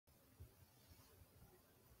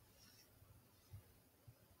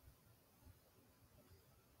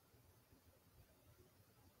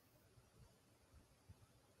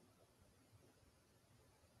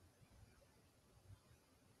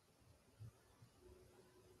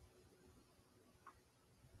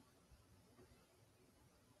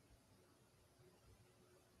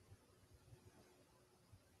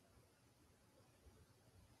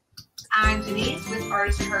I'm Denise with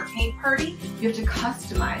Artist Heart Paint Party. You have to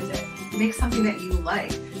customize it. Make something that you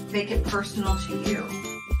like. Make it personal to you.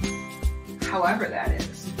 However that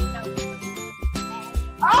is.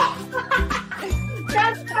 Oh!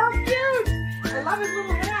 That's so cute! I love his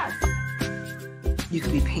little hat. You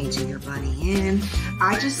could be painting your bunny in.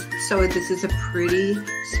 I just sewed, this is a pretty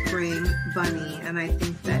spring bunny, and I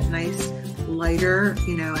think that nice, lighter,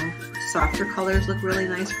 you know, softer colors look really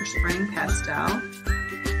nice for spring pastel.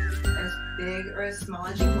 As big or as small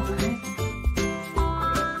as you want it.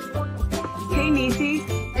 Hey, Nisi.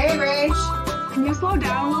 Hey, Rach. Can you slow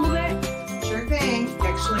down a little bit? Sure thing.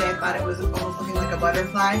 Actually, I thought it was almost looking like a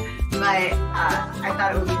butterfly, but I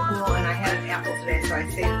thought it would be cool, and I had an apple today, so I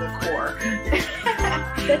saved the core.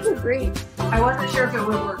 That's a great. I wasn't sure if it would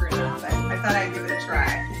work or not, but I thought I'd give it a try.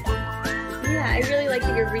 Yeah, I really like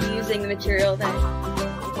that you're reusing the material that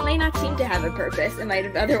might not seem to have a purpose. It might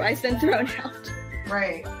have otherwise been thrown out.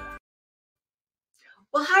 Right.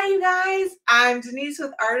 Well, hi, you guys. I'm Denise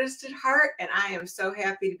with Artist at Heart, and I am so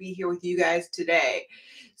happy to be here with you guys today.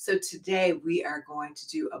 So today we are going to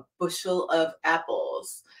do a bushel of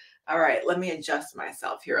apples. All right, let me adjust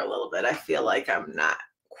myself here a little bit. I feel like I'm not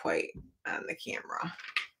quite on the camera.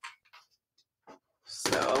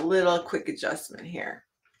 So a little quick adjustment here.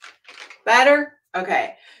 Better?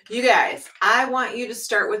 Okay. You guys, I want you to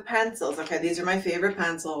start with pencils. Okay, these are my favorite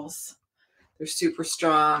pencils. They're super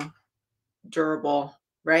strong, durable,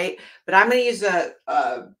 right? But I'm going to use a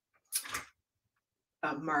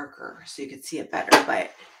marker so you can see it better,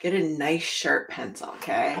 but get a nice sharp pencil,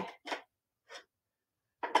 okay?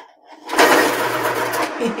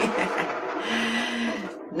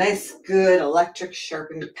 Nice, good electric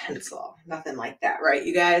sharpened pencil. Nothing like that, right,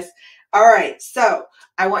 you guys? All right, so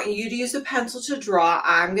I want you to use a pencil to draw.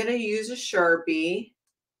 I'm going to use a Sharpie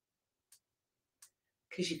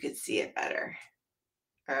because you can see it better.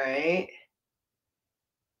 All right.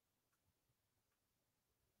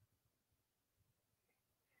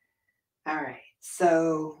 All right,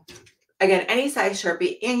 so again, any size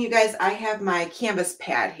Sharpie. And you guys, I have my canvas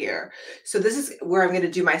pad here. So this is where I'm going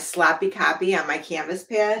to do my sloppy copy on my canvas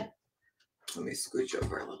pad. Let me scooch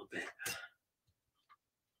over a little bit.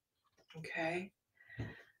 Okay.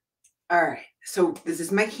 All right, so this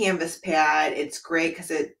is my canvas pad. It's great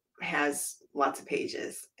because it has lots of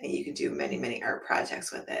pages and you can do many, many art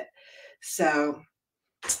projects with it. So,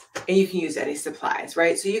 and you can use any supplies,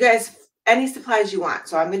 right? So you guys, any supplies you want.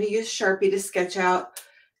 So I'm going to use Sharpie to sketch out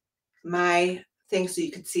my thing so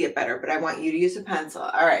you can see it better, but I want you to use a pencil.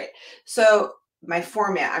 All right, so my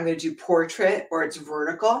format, I'm going to do portrait or it's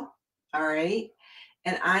vertical. All right,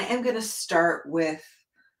 and I am going to start with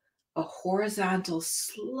a horizontal,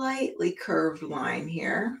 slightly curved line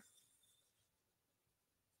here.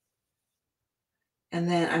 And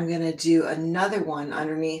then I'm going to do another one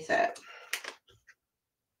underneath it.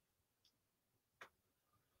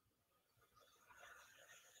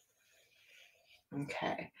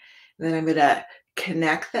 Okay, and then I'm going to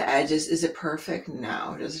connect the edges. Is it perfect?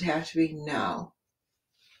 No. Does it have to be? No.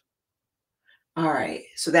 All right,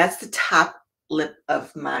 so that's the top lip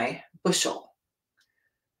of my bushel.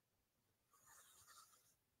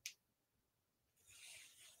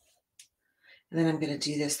 And then I'm going to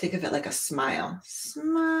do this. Think of it like a smile.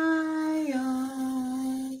 Smile.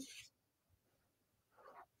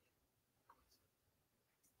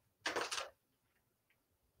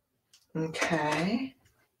 Okay.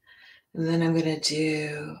 And then I'm going to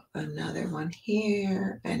do another one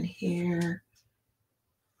here and here.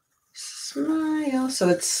 Smile. So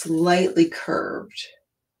it's slightly curved.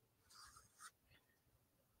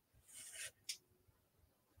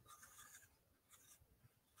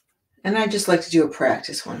 And I just like to do a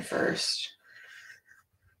practice one first.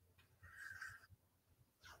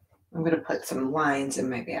 I'm going to put some lines in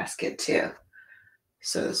my basket too.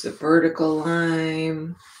 So it's a vertical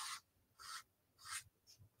line.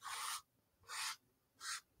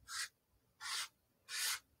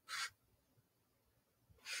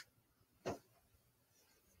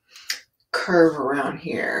 Curve around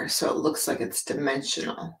here so it looks like it's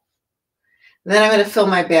dimensional. Then I'm going to fill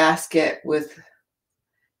my basket with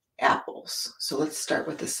apples. So let's start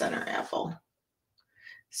with the center apple.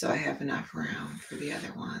 So I have enough room for the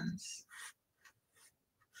other ones.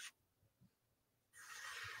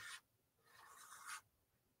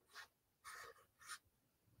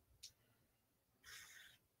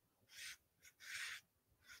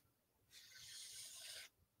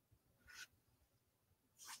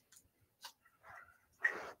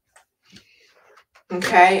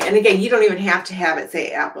 Okay, and again, you don't even have to have it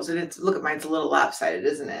say apples. And it's, look at mine, it's a little lopsided,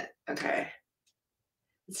 isn't it? Okay.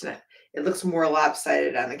 It's not, It looks more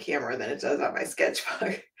lopsided on the camera than it does on my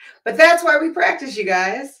sketchbook. But that's why we practice, you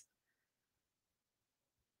guys.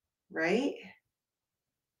 Right?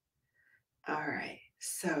 All right.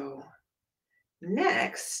 So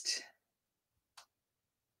next,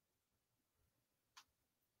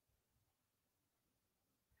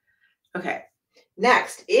 okay.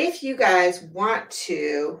 Next, if you guys want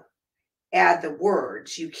to add the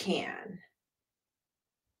words, you can.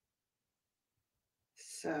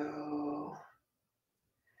 So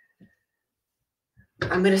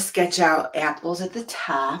I'm going to sketch out apples at the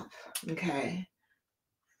top. Okay.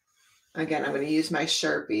 Again, I'm going to use my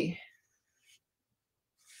Sharpie.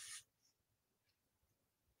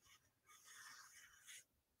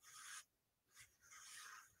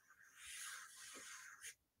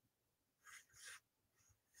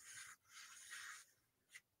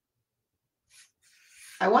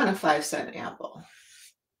 I want a 5-cent apple.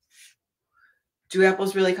 Do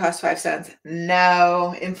apples really cost 5 cents?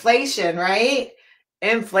 No. Inflation, right?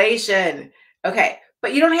 Inflation. Okay.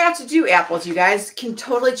 But you don't have to do apples. You guys can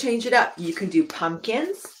totally change it up. You can do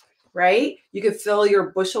pumpkins, right? You can fill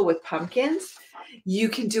your bushel with pumpkins. You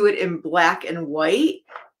can do it in black and white.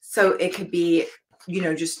 So it could be, you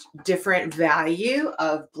know, just different value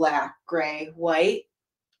of black, gray, white.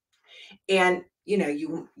 And, you know,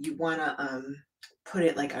 you want to put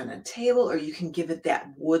it like on a table, or you can give it that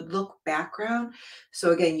wood look background.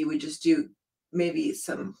 So again, you would just do maybe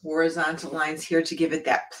some horizontal lines here to give it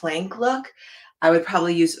that plank look. I would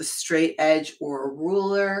probably use a straight edge or a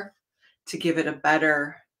ruler to give it a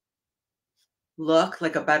better look,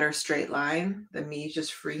 like a better straight line than me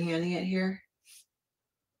just freehanding it here.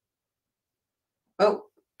 Oh,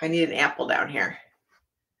 I need an apple down here.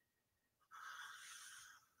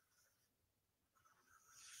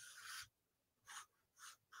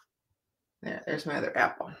 There's my other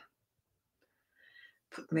apple.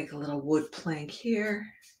 Make a little wood plank here.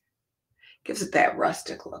 Gives it that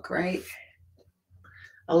rustic look, right?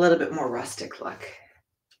 A little bit more rustic look.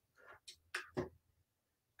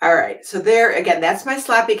 All right, so there, again, that's my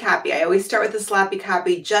sloppy copy. I always start with the sloppy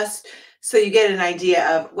copy just so you get an idea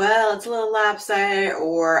of, well, it's a little lopsided,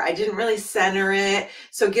 or I didn't really center it.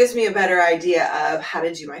 So it gives me a better idea of how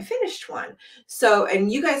to do my finished one. So,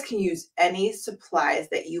 and you guys can use any supplies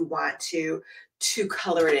that you want to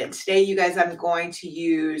color it in. Today, you guys, I'm going to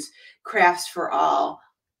use Crafts for All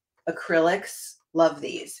acrylics. Love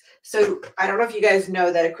these. So I don't know if you guys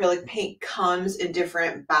know that acrylic paint comes in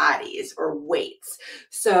different bodies or weights.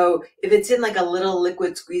 So if it's in like a little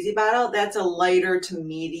liquid squeezy bottle, that's a lighter to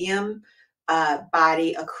medium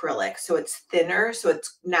body acrylic. So it's thinner, so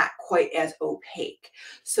it's not quite as opaque.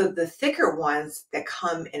 So the thicker ones that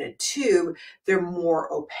come in a tube, they're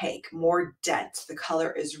more opaque, more dense. The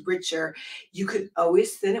color is richer. You could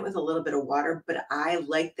always thin it with a little bit of water, but I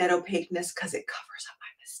like that opaqueness because it covers up my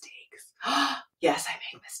mistakes. Yes, I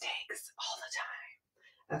make mistakes all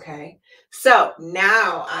the time. Okay, so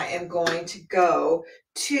now I am going to go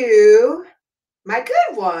to my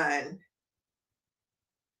good one.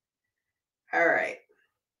 All right.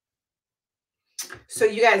 So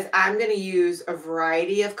you guys, I'm going to use a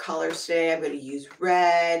variety of colors today. I'm going to use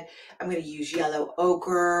red. I'm going to use yellow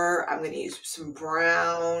ochre. I'm going to use some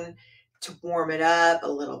brown to warm it up,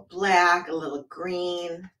 a little black, a little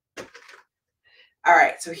green. All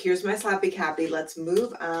right, so here's my sloppy copy. Let's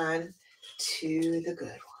move on to the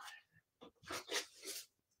good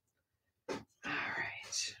one. All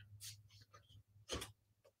right.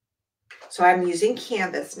 So I'm using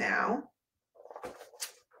canvas now.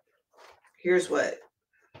 Here's what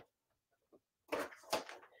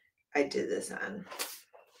I did this on.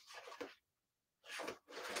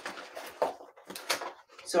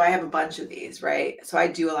 So I have a bunch of these, right? So I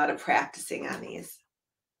do a lot of practicing on these.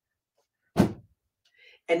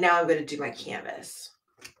 And now I'm going to do my canvas.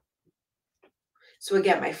 So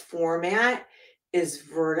again, my format is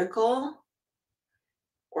vertical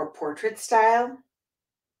or portrait style.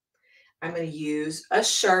 I'm going to use a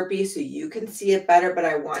Sharpie so you can see it better, but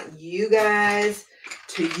I want you guys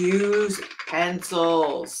to use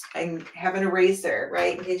pencils and have an eraser,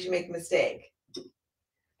 right, in case you make a mistake.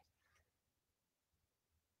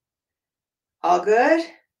 All good?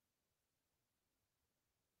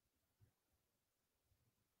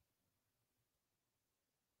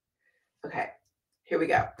 Okay, here we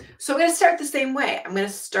go. So I'm going to start the same way. I'm going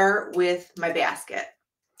to start with my basket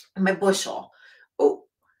and my bushel. Oh,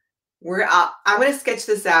 I'm going to sketch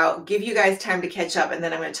this out, give you guys time to catch up, and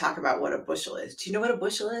then I'm going to talk about what a bushel is. Do you know what a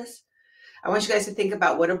bushel is? I want you guys to think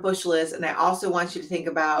about what a bushel is, and I also want you to think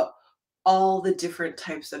about all the different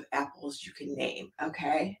types of apples you can name,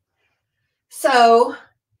 okay? So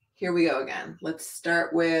here we go again. Let's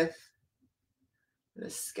start with going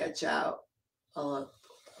to sketch out a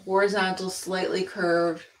horizontal, slightly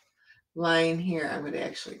curved line here. I'm going to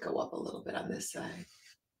actually go up a little bit on this side.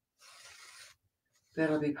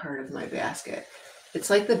 That'll be part of my basket. It's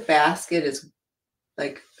like the basket is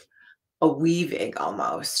like a weaving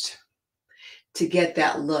almost to get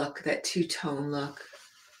that look, that two-tone look.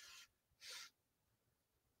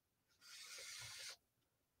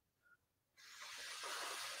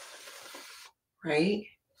 Right?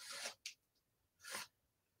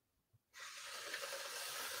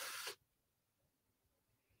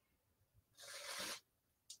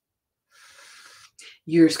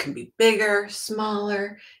 Yours can be bigger,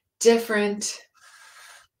 smaller, different.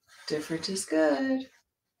 Different is good.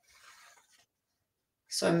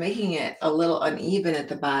 So I'm making it a little uneven at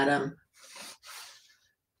the bottom,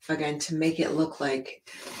 again, to make it look like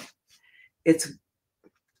it's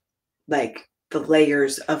like the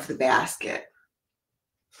layers of the basket.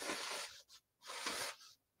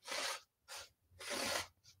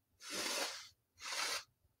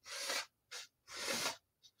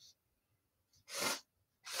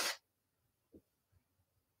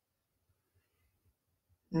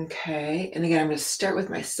 Okay, and again, I'm going to start with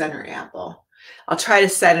my center apple. I'll try to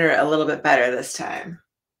center it a little bit better this time.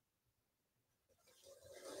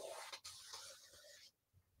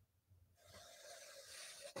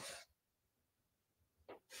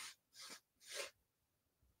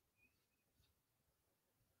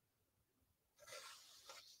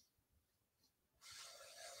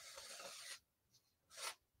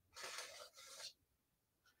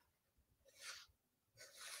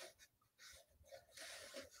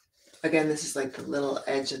 Again, this is like the little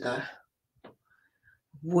edge of the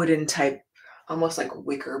wooden type, almost like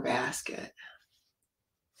wicker basket.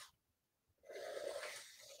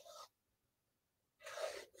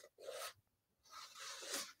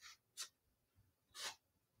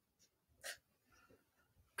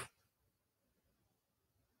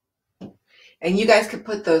 And you guys could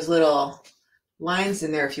put those little lines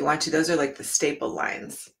in there if you want to. Those are like the staple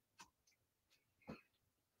lines.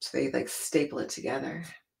 So they like staple it together.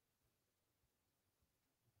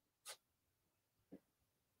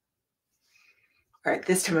 All right,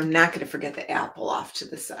 this time I'm not going to forget the apple off to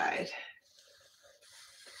the side.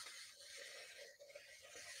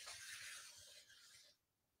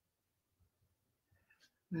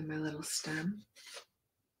 And my little stem.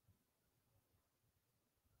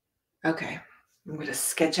 Okay, I'm going to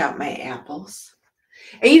sketch out my apples.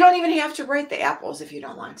 And you don't even have to write the apples if you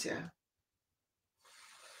don't want to.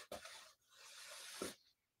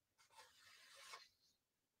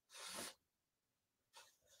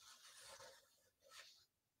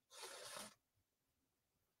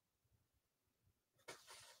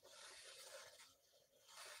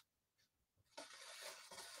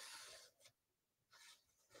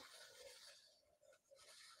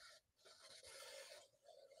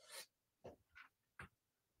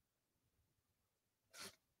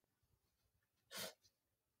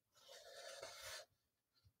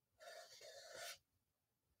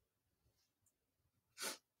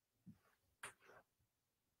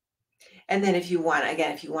 And then if you want,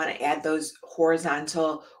 again, if you want to add those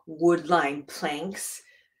horizontal wood line planks,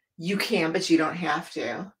 you can, but you don't have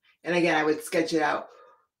to. And again, I would sketch it out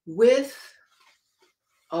with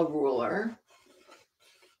a ruler.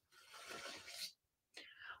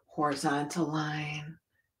 Horizontal line,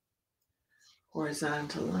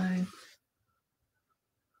 horizontal line.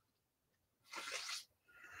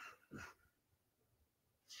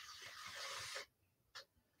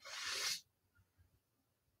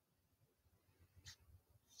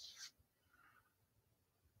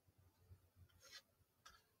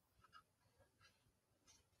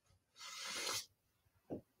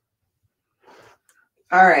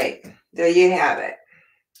 All right, there you have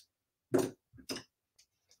it.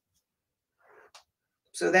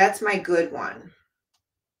 So that's my good one.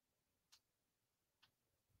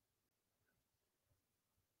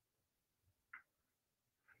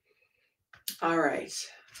 All right.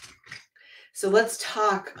 So let's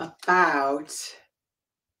talk about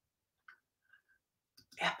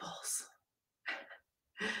apples.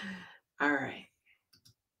 All right.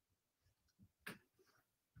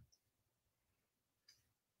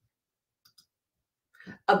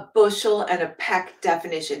 A bushel and a peck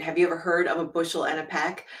definition. Have you ever heard of a bushel and a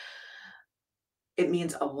peck? It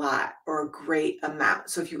means a lot or a great amount.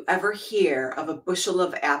 So if you ever hear of a bushel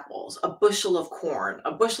of apples, a bushel of corn,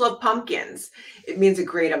 a bushel of pumpkins, it means a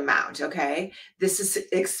great amount, okay?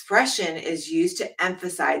 Expression is used to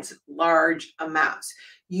emphasize large amounts.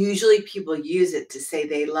 Usually people use it to say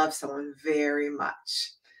they love someone very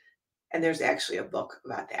much. And there's actually a book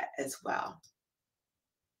about that as well.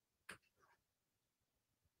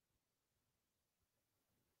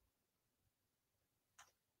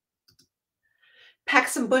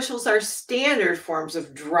 Pecks and bushels are standard forms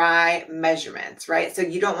of dry measurements, right? So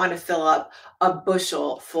you don't want to fill up a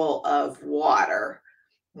bushel full of water.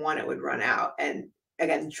 One, it would run out. And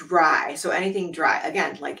again, dry. So anything dry,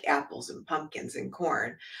 again, like apples and pumpkins and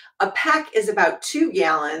corn. A peck is about 2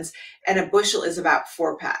 gallons and a bushel is about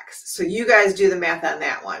 4 pecks. So you guys do the math on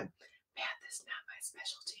that one. Math is not my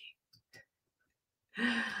specialty.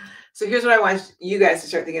 So here's what I want you guys to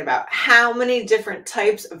start thinking about. How many different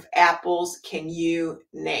types of apples can you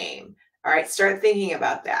name? All right, start thinking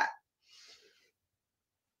about that.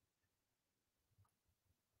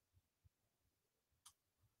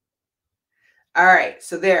 All right,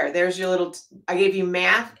 so there's your little, I gave you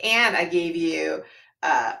math and I gave you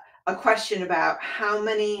a question about how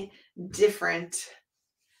many different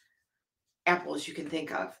apples you can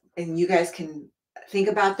think of. And you guys can think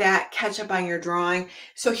about that, catch up on your drawing.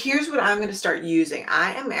 So here's what I'm going to start using.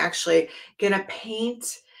 I am actually going to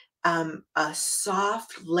paint a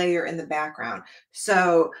soft layer in the background.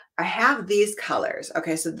 So I have these colors.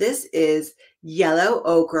 Okay, so this is yellow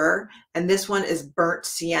ochre and this one is burnt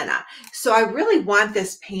sienna. So I really want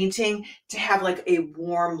this painting to have like a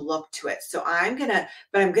warm look to it. So I'm gonna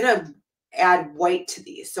add white to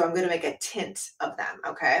these. So I'm gonna make a tint of them,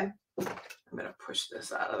 okay? I'm gonna push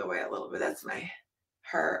this out of the way a little bit. That's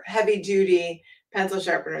her heavy duty pencil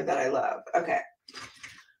sharpener that I love. Okay,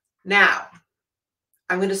 now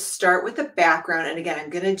I'm going to start with the background. And again, I'm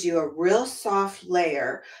going to do a real soft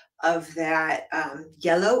layer of that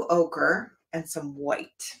yellow ochre and some white.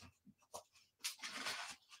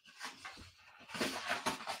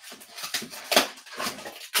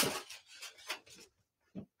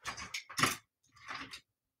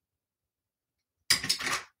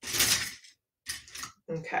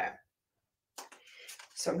 Okay.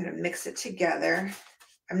 So I'm going to mix it together.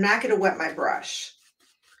 I'm not going to wet my brush.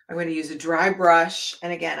 I'm going to use a dry brush.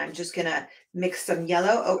 And again, I'm just going to mix some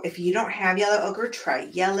yellow. If you don't have yellow ochre, try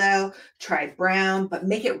yellow, try brown, but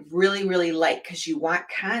make it really, really light because you want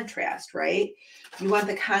contrast, right? You want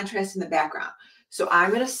the contrast in the background. So I'm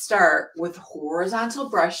going to start with horizontal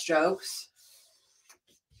brush strokes.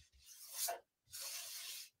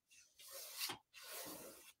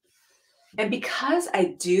 And because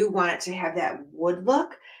I do want it to have that wood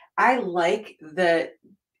look, I like the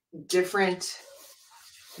different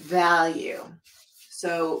value.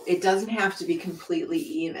 So it doesn't have to be completely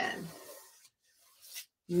even,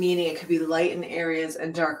 meaning it could be light in areas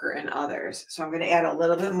and darker in others. So I'm going to add a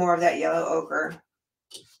little bit more of that yellow ochre.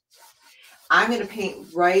 I'm going to paint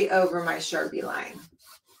right over my Sharpie line.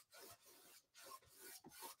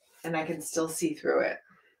 And I can still see through it.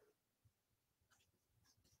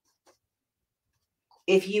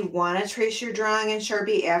 If you want to trace your drawing in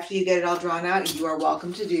Sharpie after you get it all drawn out, you are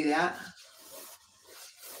welcome to do that.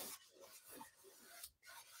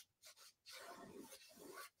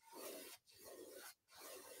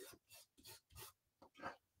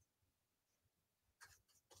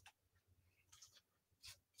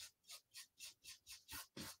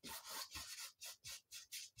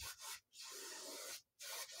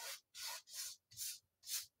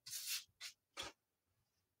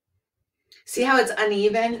 See how it's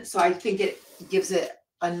uneven? So I think it gives it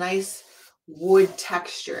a nice wood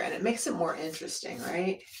texture and it makes it more interesting,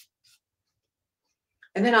 right?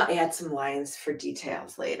 And then I'll add some lines for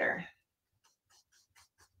details later.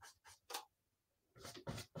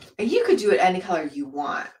 And you could do it any color you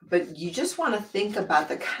want, but you just want to think about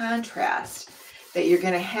the contrast that you're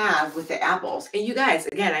going to have with the apples. And you guys,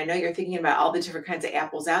 again, I know you're thinking about all the different kinds of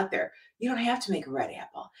apples out there. You don't have to make a red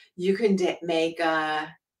apple. You can make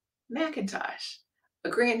a Macintosh, a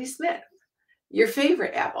Granny Smith, your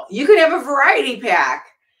favorite apple. You could have a variety pack,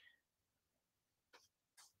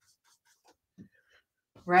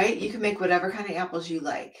 right? You can make whatever kind of apples you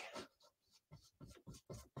like.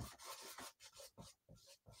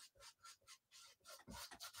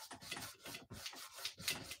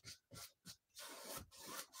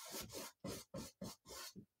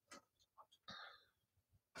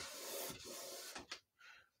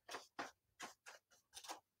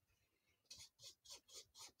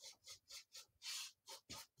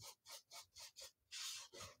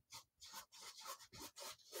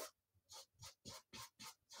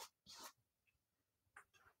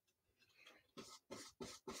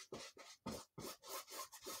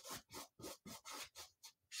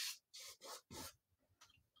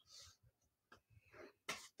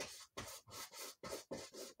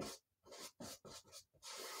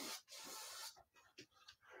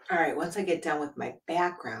 All right, once I get done with my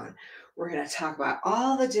background, we're going to talk about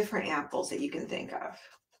all the different apples that you can think of.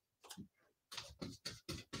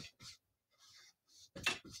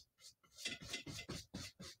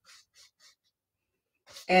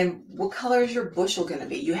 And what color is your bushel going to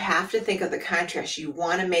be? You have to think of the contrast. You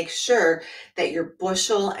want to make sure that your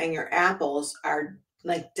bushel and your apples are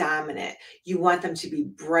like dominant. You want them to be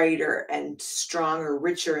brighter and stronger,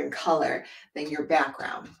 richer in color than your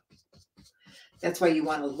background. That's why you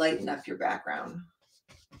want to lighten up your background.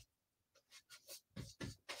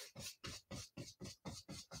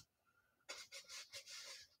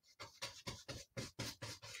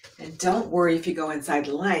 And don't worry if you go inside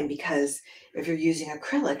the line, because if you're using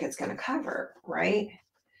acrylic, it's going to cover, right?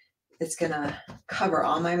 It's going to cover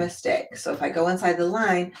all my mistakes. So if I go inside the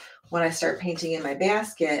line, when I start painting in my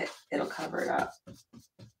basket, it'll cover it up.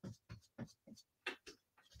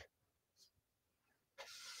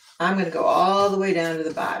 I'm going to go all the way down to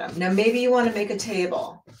the bottom. Now, maybe you want to make a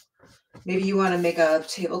table. Maybe you want to make a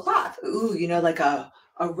tablecloth. Ooh, you know, like a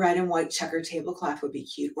red and white checkered tablecloth would be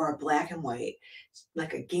cute, or a black and white,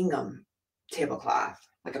 like a gingham tablecloth,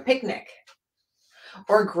 like a picnic,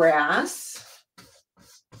 or grass.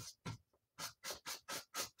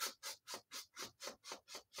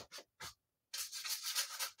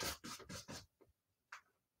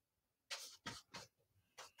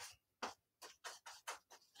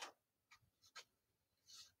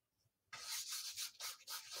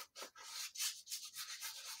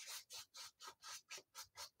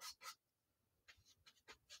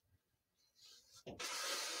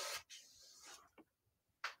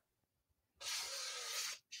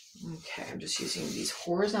 Okay, I'm just using these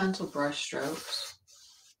horizontal brush strokes.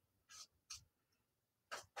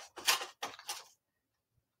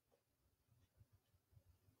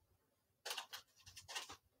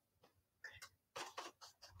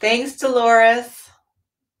 Thanks, Dolores.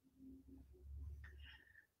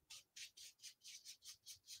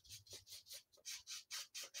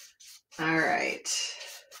 All right.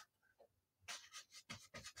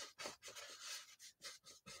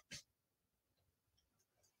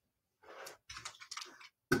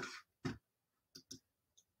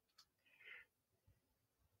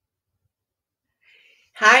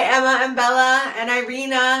 Hi, Emma and Bella and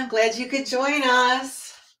Irina. Glad you could join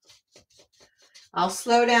us. I'll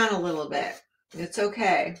slow down a little bit. It's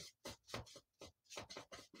okay.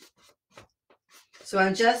 So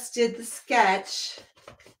I just did the sketch.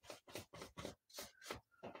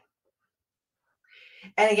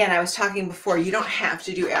 And again, I was talking before, you don't have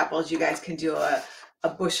to do apples. You guys can do a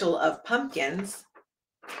bushel of pumpkins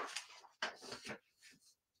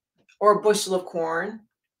or a bushel of corn.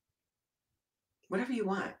 Whatever you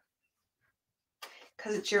want,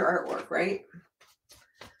 because it's your artwork, right?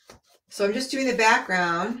 So I'm just doing the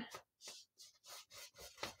background.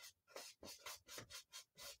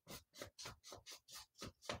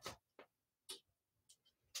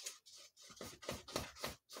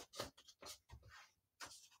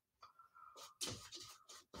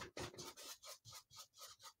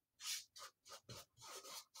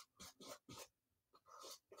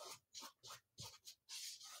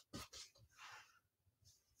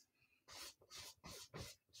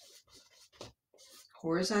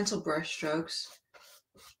 Horizontal brush strokes.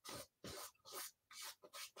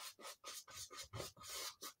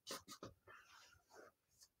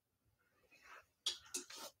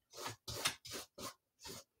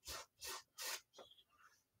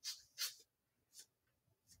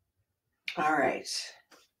 All right.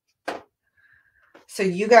 So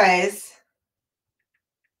you guys,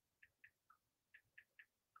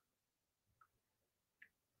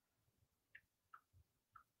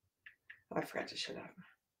 oh, I forgot to shut off.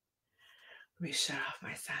 Let me shut off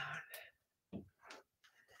my sound.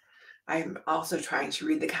 I'm also trying to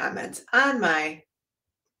read the comments on my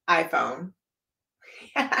iPhone.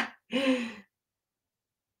 All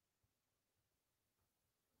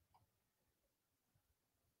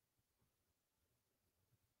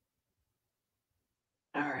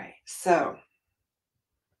right, so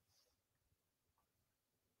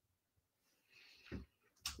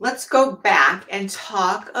let's go back and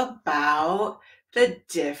talk about the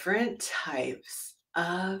different types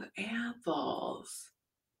of apples.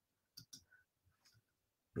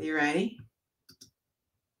 You ready?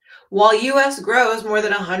 While U.S. grows more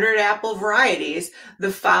than 100 apple varieties,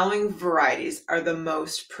 the following varieties are the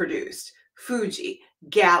most produced: Fuji,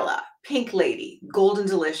 Gala, Pink Lady, Golden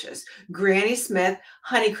Delicious, Granny Smith,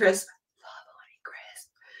 Honeycrisp, love Honeycrisp,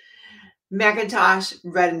 McIntosh,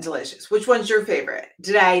 Red and Delicious. Which one's your favorite?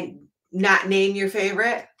 Did I not name your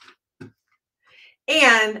favorite?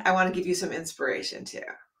 And I want to give you some inspiration too.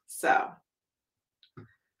 So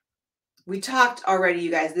we talked already,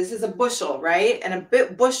 you guys, this is a bushel, right? And a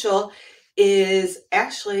bushel is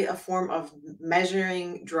actually a form of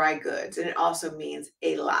measuring dry goods. And it also means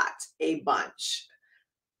a lot, a bunch,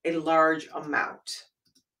 a large amount.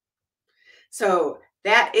 So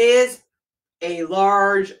that is a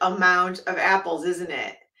large amount of apples, isn't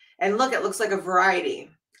it? And look, it looks like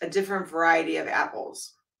a different variety of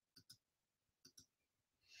apples.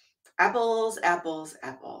 Apples, apples,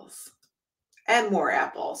 apples, and more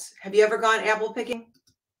apples. Have you ever gone apple picking?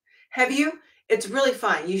 Have you? It's really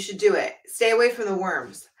fun. You should do it. Stay away from the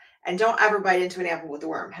worms and don't ever bite into an apple with a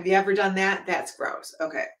worm. Have you ever done that? That's gross.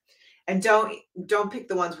 Okay. And don't pick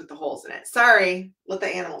the ones with the holes in it. Sorry. Let the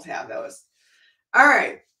animals have those. All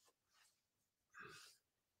right.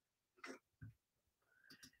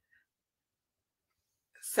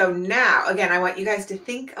 So now, again, I want you guys to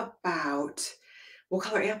think about what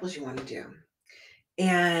color apples you want to do.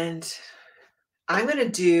 And I'm going to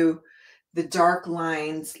do the dark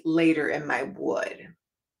lines later in my wood.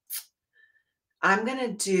 I'm going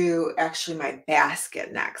to do actually my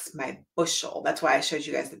basket next, my bushel. That's why I showed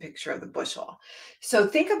you guys the picture of the bushel. So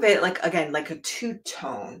think of it like, again, like a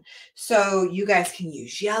two-tone. So you guys can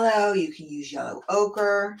use yellow, you can use yellow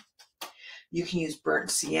ochre, you can use burnt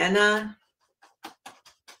sienna.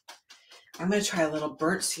 I'm going to try a little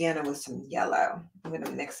burnt sienna with some yellow. I'm going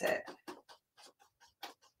to mix it.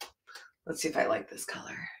 Let's see if I like this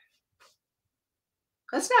color.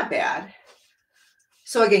 That's not bad.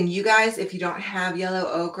 So again, you guys, if you don't have yellow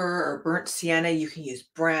ochre or burnt sienna, you can use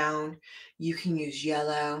brown, you can use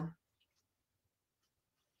yellow.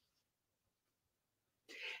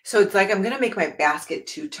 So it's like I'm going to make my basket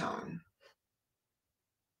two-tone.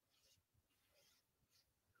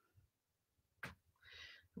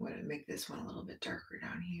 I'm going to make this one a little bit darker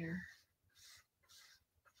down here.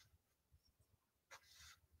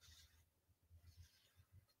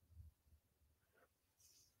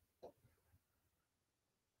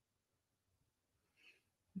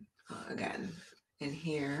 Again, in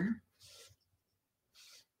here.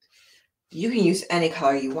 You can use any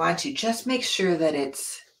color you want to. Just make sure that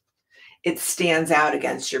it stands out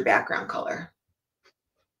against your background color.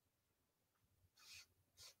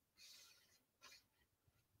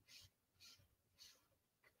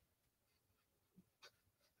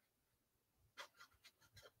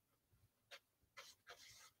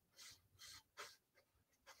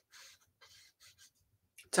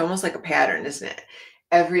 It's almost like a pattern, isn't it?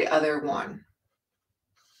 Every other one.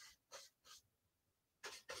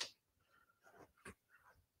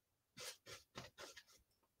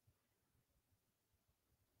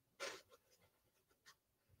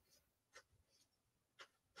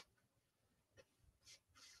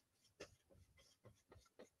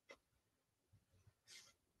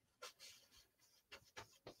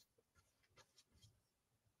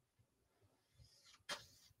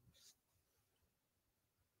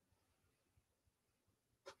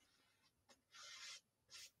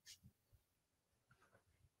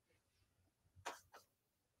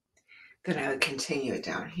 Then I would continue it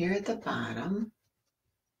down here at the bottom.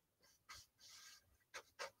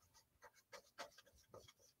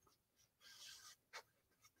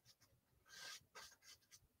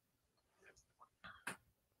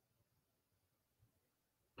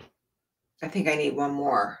 I think I need one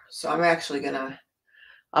more. So I'm actually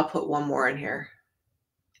I'll put one more in here,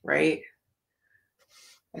 right?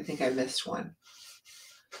 I think I missed one.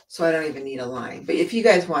 So I don't even need a line. But if you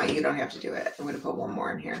guys want, you don't have to do it. I'm going to put one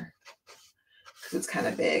more in here because it's kind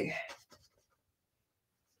of big.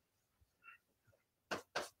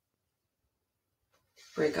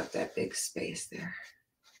 Break up that big space there.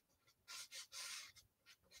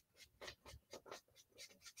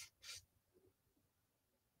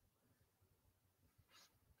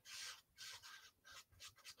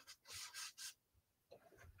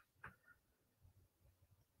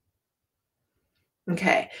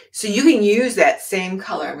 Okay, so you can use that same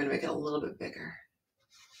color. I'm going to make it a little bit bigger.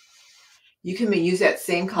 You can use that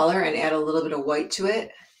same color and add a little bit of white to it,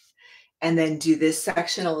 and then do this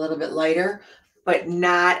section a little bit lighter, but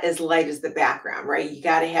not as light as the background, right? You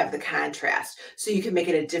got to have the contrast. So you can make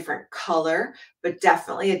it a different color, but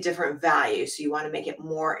definitely a different value. So you want to make it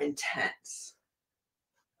more intense.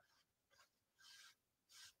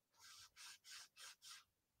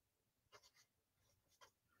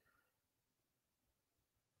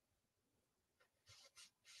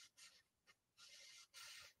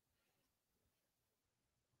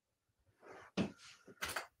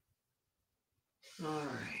 All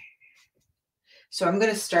right. So I'm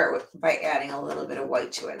going to start by adding a little bit of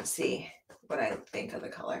white to it and see what I think of the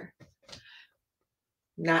color.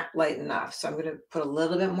 Not light enough. So I'm going to put a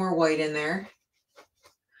little bit more white in there.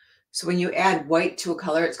 So when you add white to a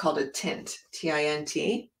color, it's called a tint,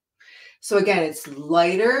 T-I-N-T. So again, it's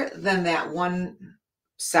lighter than that one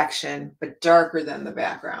section, but darker than the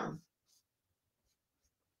background.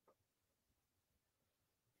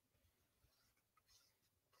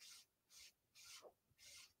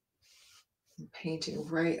 painting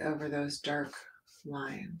right over those dark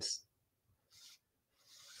lines.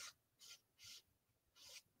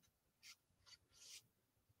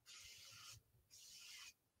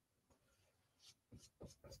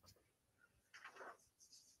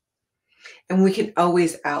 And we can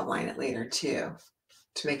always outline it later too,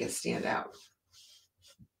 to make it stand out.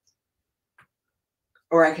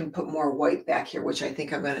 Or I can put more white back here, which I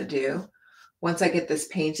think I'm going to do. Once I get this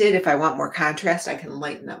painted, if I want more contrast, I can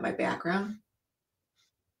lighten up my background.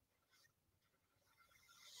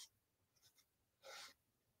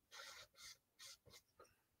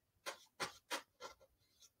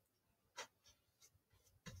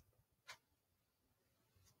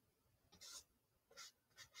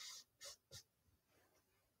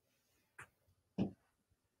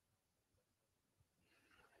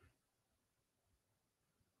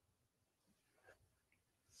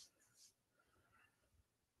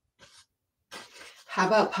 How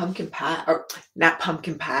about pumpkin pie? Or not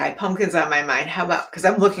pumpkin pie. Pumpkin's on my mind. How about, because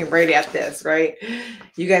I'm looking right at this, right?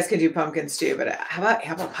 You guys can do pumpkins too, but how about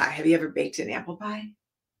apple pie? Have you ever baked an apple pie?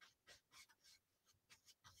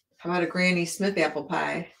 How about a Granny Smith apple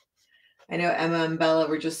pie? I know Emma and Bella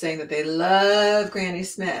were just saying that they love Granny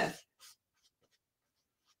Smith.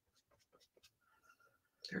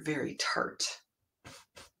 They're very tart.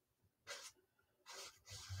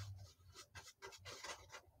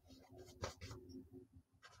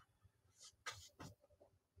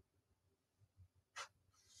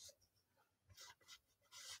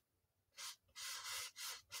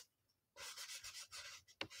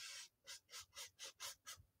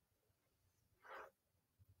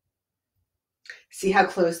 See how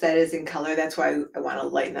close that is in color? That's why I want to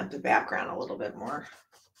lighten up the background a little bit more.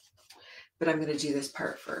 But I'm going to do this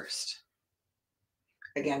part first.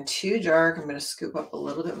 Again, too dark. I'm going to scoop up a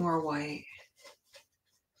little bit more white.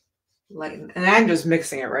 Lighten. And I'm just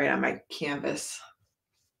mixing it right on my canvas.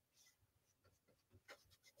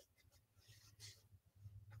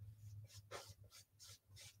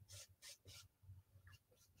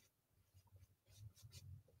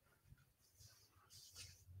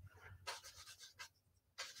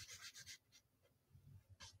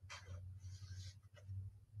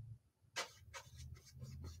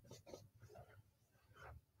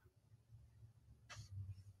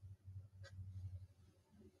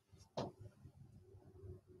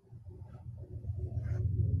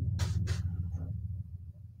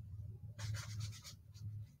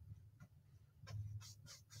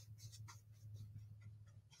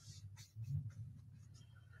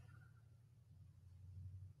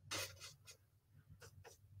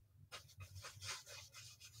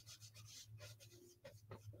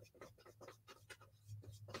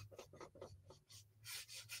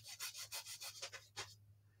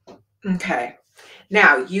 Okay,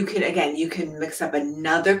 now you can, again, you can mix up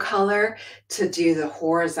another color to do the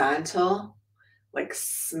horizontal, like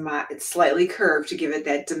it's slightly curved to give it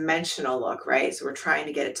that dimensional look, right? So we're trying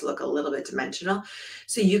to get it to look a little bit dimensional.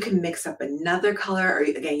 So you can mix up another color, or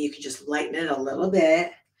again, you can just lighten it a little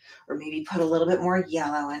bit, or maybe put a little bit more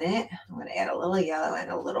yellow in it. I'm going to add a little yellow and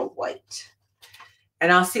a little white.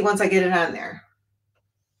 And I'll see once I get it on there.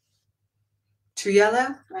 Too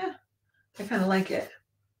yellow? I kind of like it.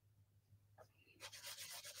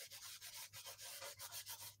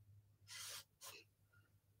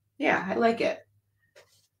 Yeah, I like it.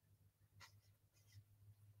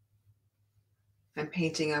 I'm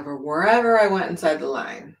painting over wherever I went inside the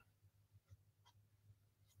line.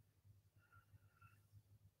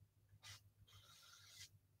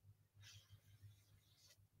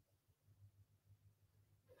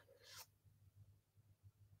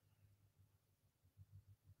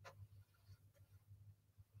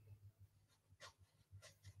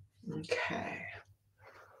 Okay.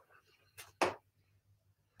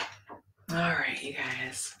 All right, you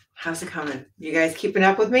guys. How's it coming? You guys keeping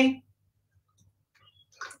up with me?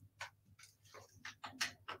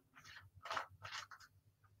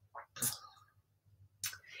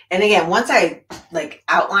 And again, once I like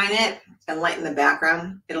outline it and lighten the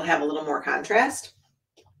background, it'll have a little more contrast.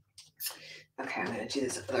 Okay, I'm going to do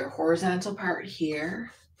this other horizontal part here.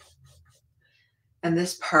 And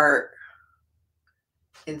this part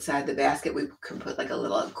inside the basket, we can put like a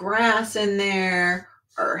little grass in there,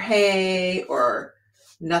 or hay, or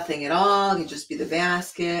nothing at all. It can just be the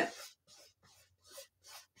basket.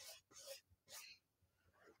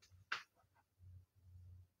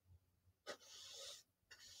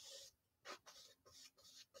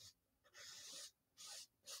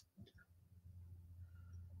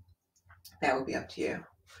 That would be up to you.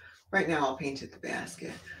 Right now, I'll paint it the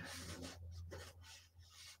basket.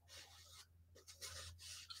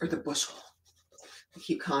 Or the bushel. I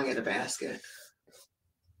keep calling it a basket.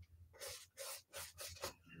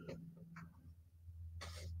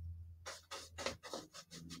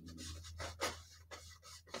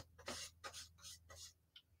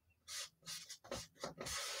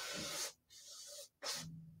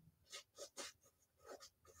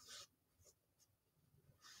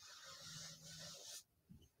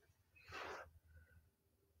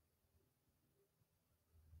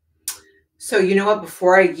 So you know what,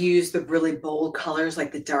 before I use the really bold colors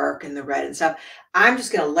like the dark and the red and stuff, I'm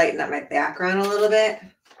just going to lighten up my background a little bit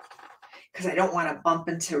because I don't want to bump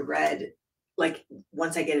into red like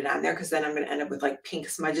once I get it on there, because then I'm going to end up with like pink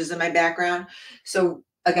smudges in my background. So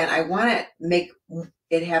again, I want to make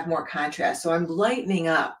it have more contrast. So I'm lightening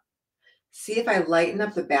up. See if I lighten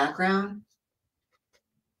up the background.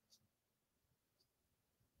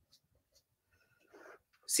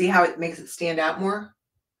 See how it makes it stand out more?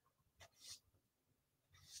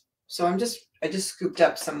 So I just scooped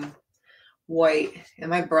up some white in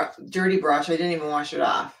my dirty brush. I didn't even wash it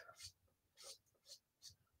off.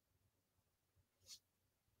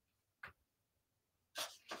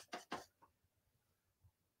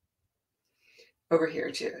 Over here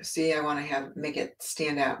too. See, I want to make it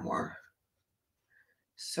stand out more.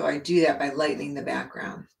 So I do that by lightening the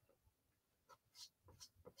background.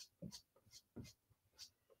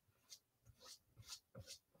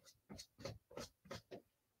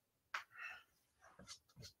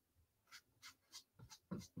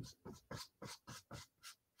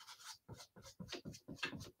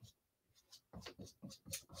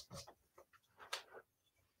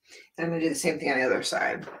 And I'm going to do the same thing on the other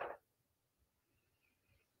side.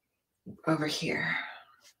 Over here.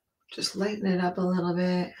 Just lighten it up a little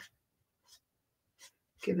bit.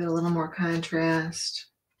 Give it a little more contrast.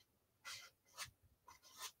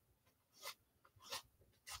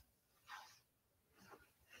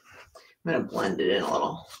 I'm going to blend it in a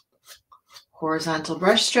little. Horizontal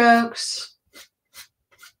brush strokes.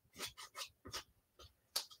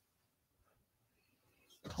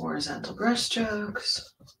 Horizontal brush strokes.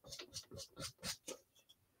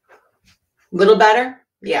 Little better?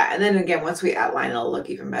 Yeah, and then again, once we outline, it'll look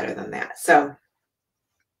even better than that. So,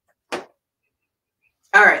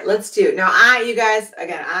 all right, let's do. Now, you guys,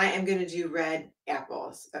 again, I am going to do red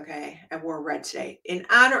apples, okay? I wore red today in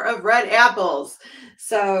honor of red apples.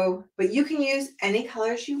 So, but you can use any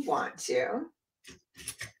colors you want to.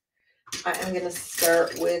 I am going to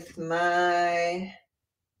start with my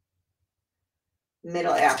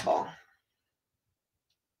middle apple.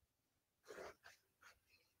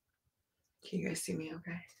 Can you guys see me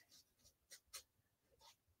okay?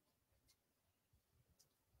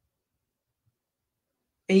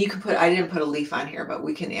 And you can I didn't put a leaf on here, but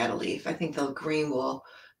we can add a leaf. I think the green will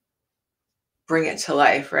bring it to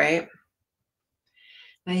life, right?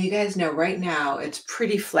 Now you guys know right now it's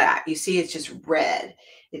pretty flat. You see it's just red.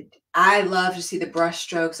 I love to see the brush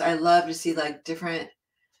strokes. I love to see like different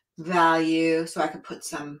value. So I could put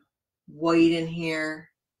some white in here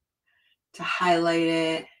to highlight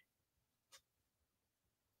it.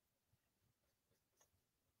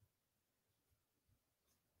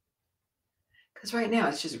 Because right now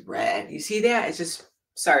it's just red. You see that? It's just,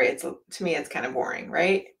 sorry, to me it's kind of boring,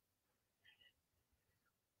 right?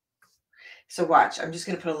 So watch, I'm just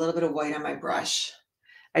going to put a little bit of white on my brush.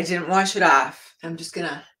 I didn't wash it off. I'm just going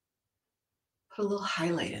to put a little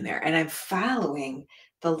highlight in there. And I'm following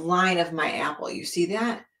the line of my apple. You see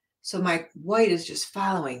that? So my white is just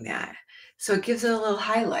following that. So it gives it a little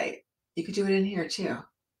highlight. You could do it in here too.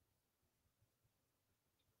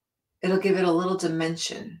 It'll give it a little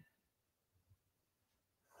dimension.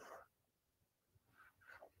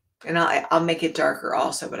 And I'll make it darker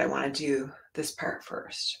also, but I want to do this part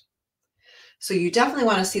first. So you definitely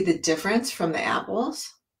want to see the difference from the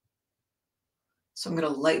apples. So I'm going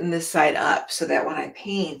to lighten this side up so that when I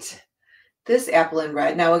paint this apple in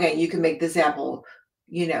red, now again, you can make this apple,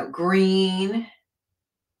 you know, green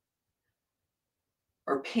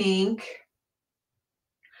or pink,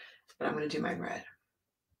 but I'm going to do mine red.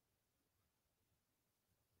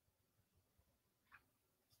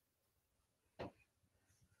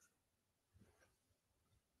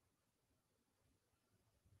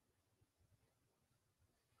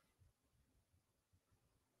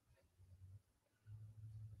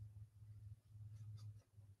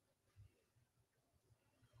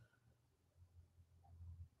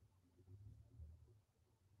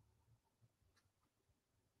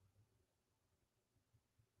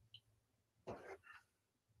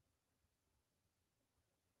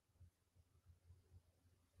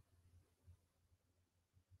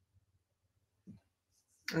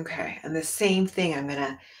 Okay, and the same thing, I'm going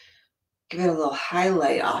to give it a little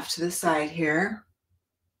highlight off to the side here,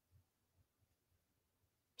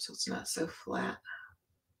 so it's not so flat.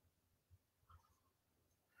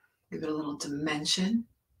 Give it a little dimension.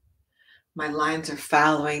 My lines are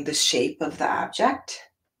following the shape of the object.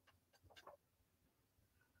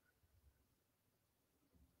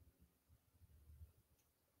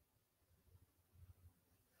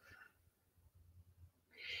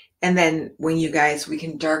 And then when we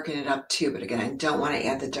can darken it up too, but again, I don't want to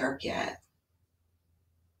add the dark yet.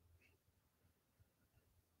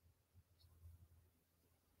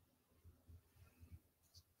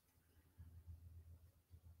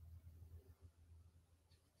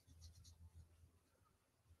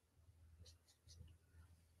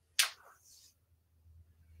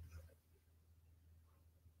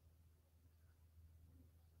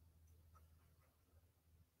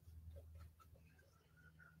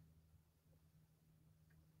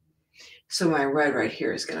 So my red right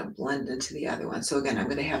here is going to blend into the other one. So again, I'm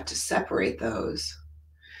going to have to separate those.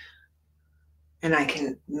 And I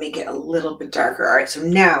can make it a little bit darker. All right, so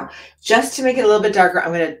now, just to make it a little bit darker,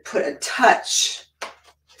 I'm going to put a touch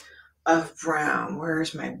of brown.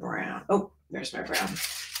 Where's my brown? Oh, there's my brown.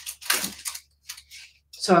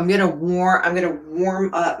 So I'm going to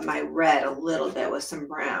warm up my red a little bit with some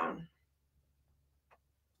brown.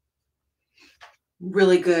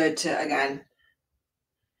 Really good to, again,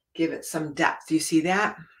 give it some depth. You see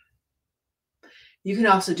that? You can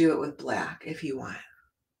also do it with black if you want.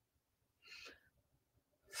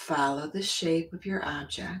 Follow the shape of your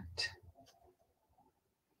object.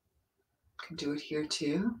 You can do it here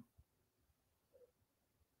too.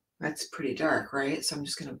 That's pretty dark, right? So I'm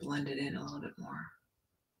just going to blend it in a little bit more.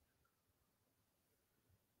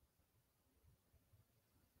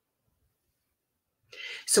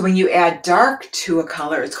 So when you add dark to a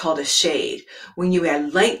color, it's called a shade. When you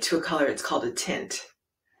add light to a color, it's called a tint.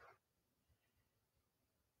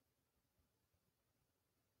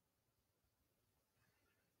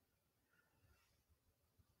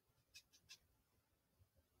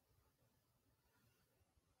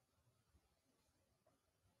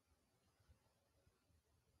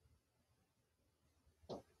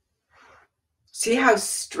 See how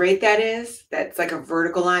straight that is? That's like a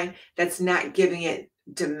vertical line. That's not giving it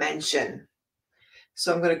dimension.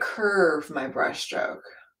 So I'm going to curve my brush stroke.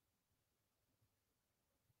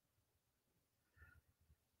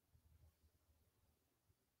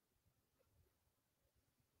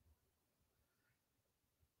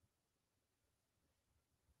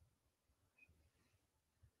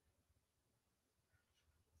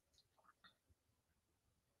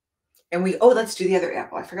 And let's do the other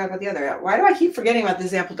apple. I forgot about the other apple. Why do I keep forgetting about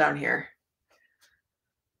this apple down here?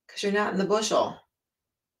 Because you're not in the bushel.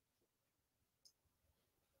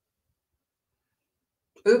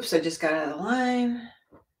 Oops, I just got out of the line.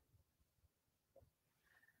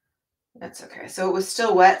 That's okay. So it was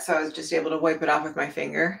still wet, so I was just able to wipe it off with my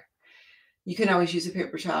finger. You can always use a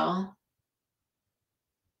paper towel.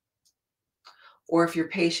 Or if you're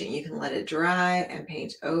patient, you can let it dry and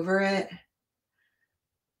paint over it.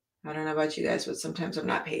 I don't know about you guys, but sometimes I'm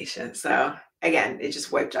not patient. So again, it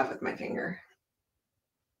just wiped off with my finger.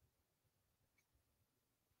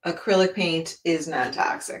 Acrylic paint is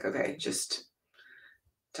non-toxic, okay? Just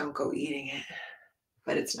don't go eating it,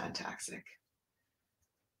 but it's non-toxic.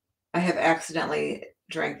 I have accidentally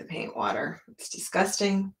drank the paint water. It's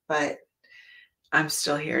disgusting, but I'm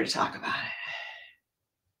still here to talk about it.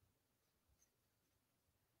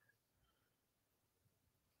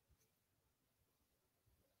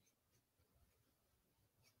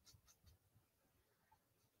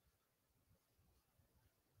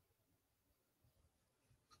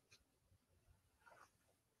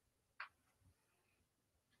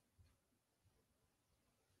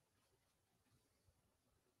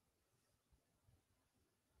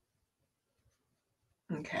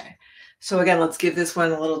 Okay, so again, let's give this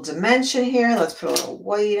one a little dimension here. Let's put a little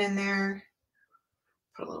white in there.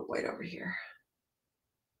 Put a little white over here.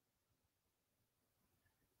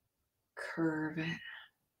 Curve it.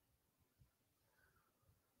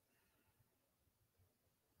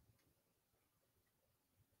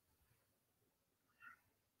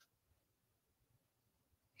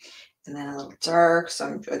 And then a little dark. So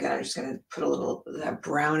I'm just going to put a little of that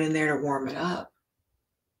brown in there to warm it up.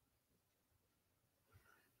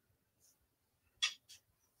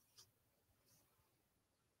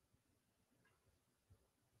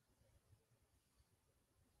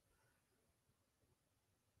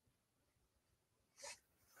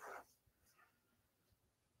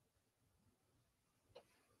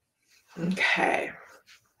 Okay.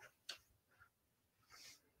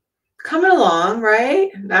 Coming along,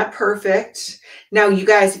 right? Not perfect. Now, you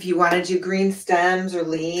guys, if you want to do green stems or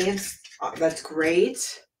leaves, that's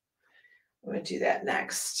great. I'm going to do that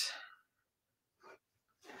next.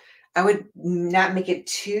 I would not make it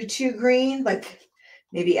too green, like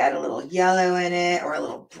maybe add a little yellow in it or a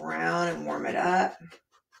little brown and warm it up.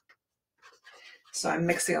 So I'm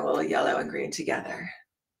mixing a little yellow and green together.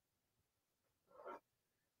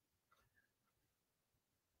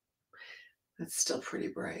 That's still pretty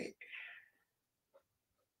bright.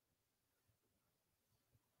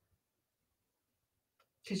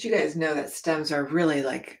 Because you guys know that stems are really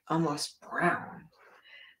like almost brown,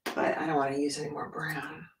 but I don't want to use any more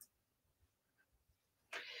brown.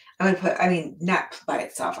 I'm going to put, not by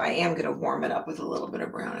itself. I am going to warm it up with a little bit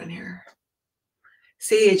of brown in here.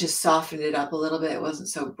 See, it just softened it up a little bit. It wasn't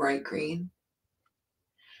so bright green.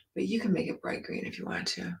 But you can make it bright green if you want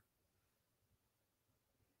to.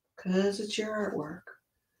 Because it's your artwork.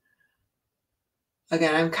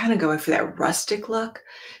 Again, I'm kind of going for that rustic look.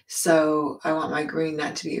 So I want my green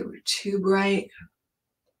not to be too bright.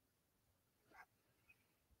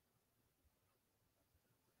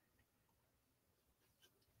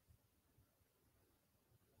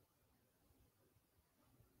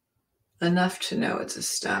 Enough to know it's a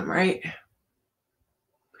stem, right?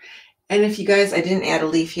 And if you guys, I didn't add a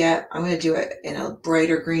leaf yet. I'm going to do it in a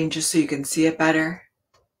brighter green just so you can see it better.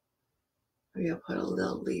 Maybe I'll put a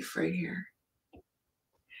little leaf right here.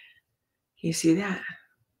 Can you see that?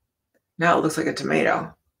 Now it looks like a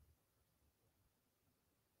tomato.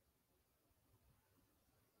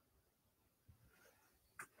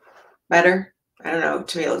 Better? I don't know.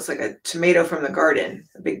 To me, it looks like a tomato from the garden,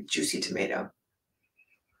 a big juicy tomato.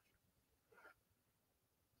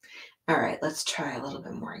 All right, let's try a little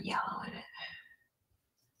bit more yellow in it.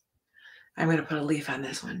 I'm going to put a leaf on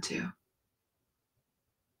this one too.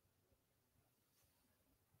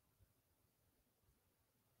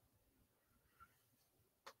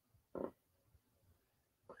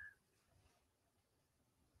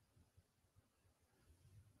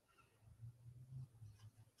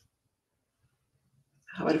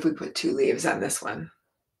 How about if we put 2 leaves on this one?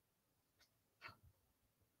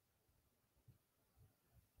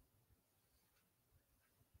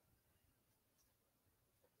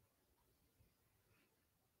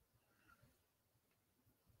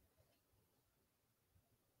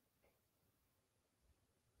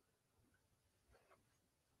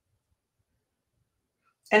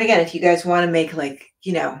 And again, if you guys want to make like,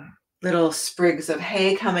 you know, little sprigs of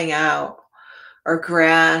hay coming out or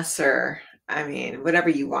grass or, I mean, whatever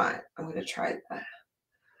you want. I'm going to try that.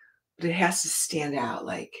 But it has to stand out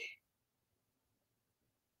like.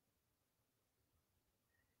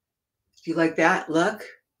 Do you like that? Look.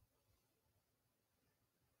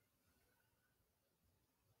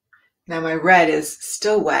 Now my red is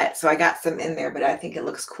still wet, so I got some in there, but I think it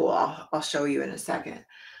looks cool. I'll show you in a second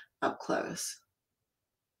up close.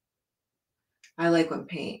 I like when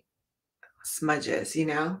paint smudges, you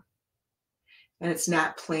know? And it's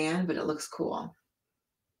not planned, but it looks cool.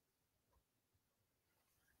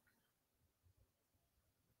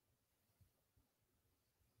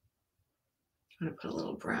 I'm going to put a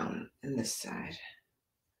little brown in this side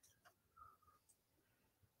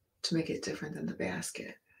to make it different than the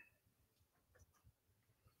basket.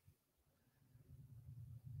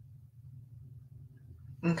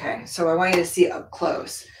 Okay, so I want you to see up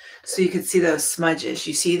close so you can see those smudges.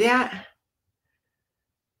 You see that?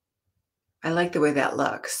 I like the way that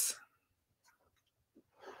looks.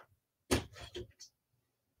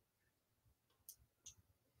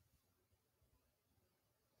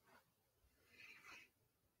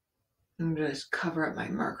 I'm going to cover up my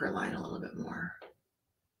marker line a little bit more.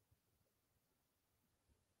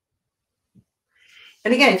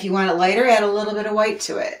 And again, if you want it lighter, add a little bit of white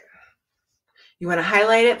to it. You want to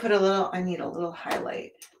highlight it, put a little, I need a little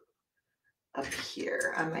highlight up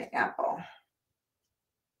here on my apple.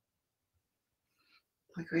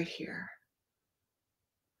 Like right here.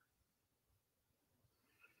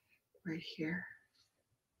 Right here.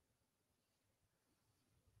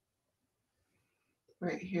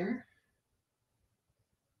 Right here.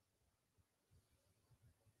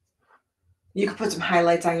 You could put some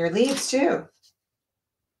highlights on your leaves too.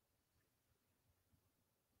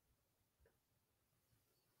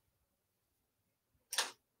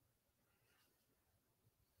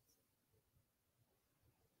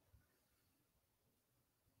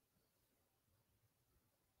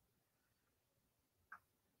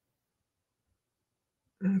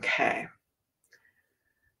 Okay.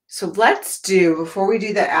 So let's do, before we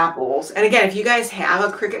do the apples, and again, if you guys have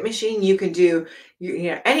a Cricut machine, you can do you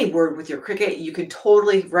know any word with your Cricut. You can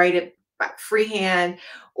totally write it by freehand,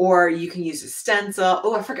 or you can use a stencil.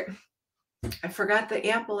 Oh, I forgot the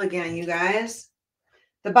apple again, you guys.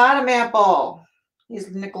 The bottom apple.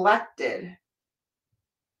 He's neglected.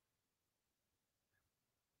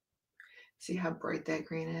 See how bright that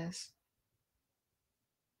green is?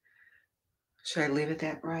 Should I leave it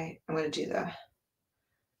that bright? I'm going to do the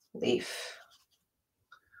leaf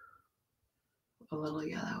a little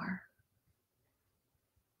yellower.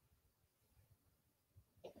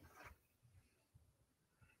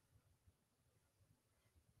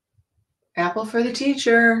 Apple for the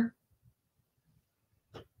teacher.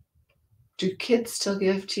 Do kids still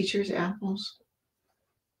give teachers apples?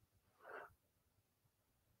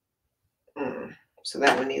 So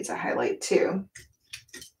that one needs a highlight too,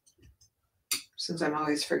 since I'm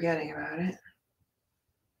always forgetting about it.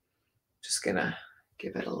 Just gonna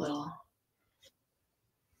give it a little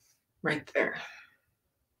right there.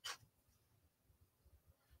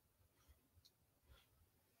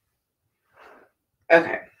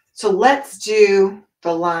 Okay, so let's do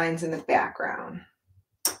the lines in the background.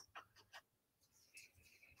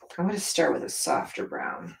 I'm going to start with a softer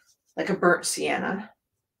brown, like a burnt sienna.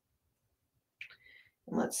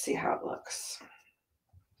 And let's see how it looks.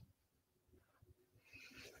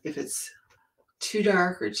 If it's too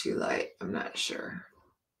dark or too light, I'm not sure.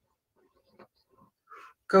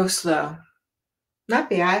 Go slow. Not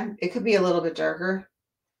bad. It could be a little bit darker.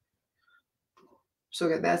 So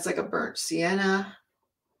again, that's like a burnt sienna.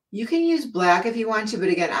 You can use black if you want to, but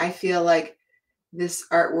again, I feel like this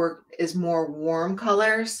artwork is more warm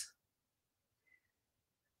colors.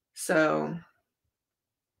 So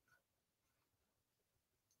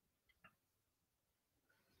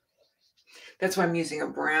that's why I'm using a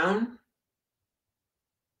brown.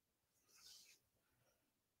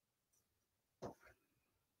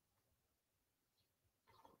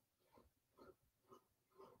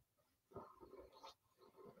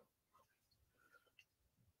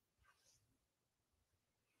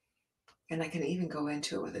 And I can even go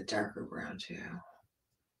into it with a darker brown too.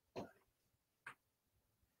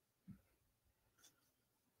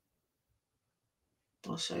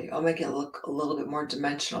 I'll show you. I'll make it look a little bit more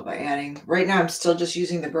dimensional by adding, right now I'm still just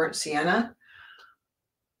using the burnt sienna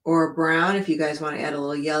or brown. If you guys want to add a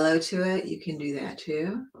little yellow to it, you can do that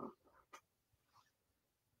too.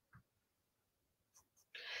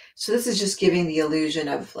 So this is just giving the illusion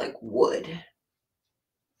of like wood.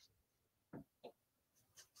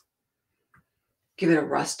 Give it a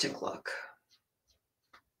rustic look.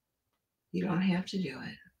 You don't have to do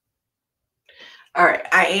it. All right,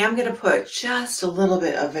 I am going to put just a little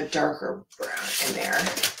bit of a darker brown in there.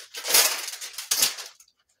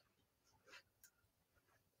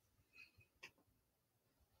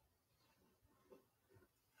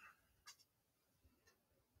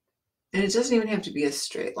 And it doesn't even have to be a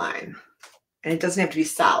straight line. And it doesn't have to be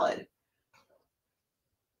solid.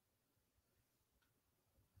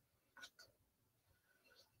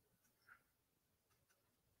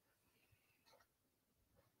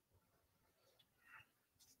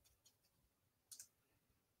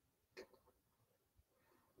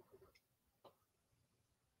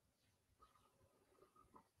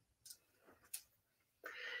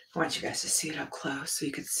 I want you guys to see it up close so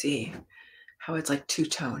you can see how it's like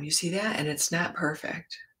two-tone. You see that? And it's not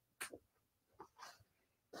perfect.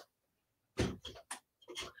 I'm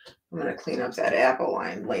going to clean up that apple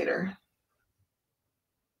line later.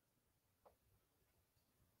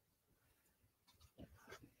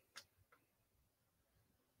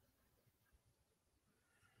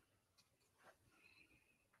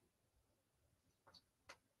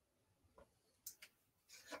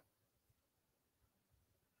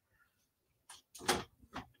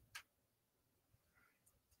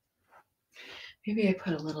 Maybe I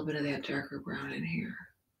put a little bit of that darker brown in here.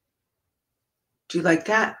 Do you like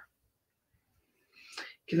that?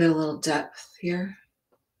 Give it a little depth here.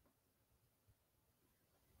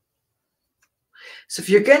 So if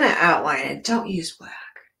you're going to outline it, don't use black.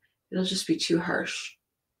 It'll just be too harsh.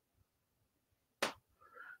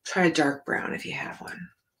 Try a dark brown if you have one.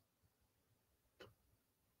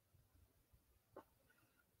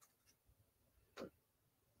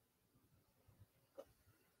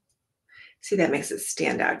 See, that makes it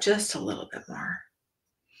stand out just a little bit more.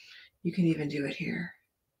 You can even do it here.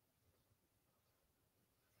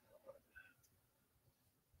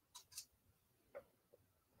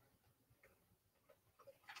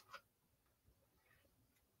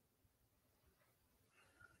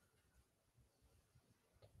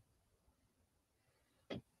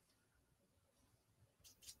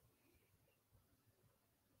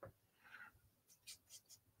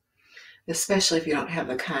 Especially if you don't have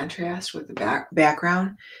the contrast with the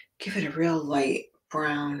background, give it a real light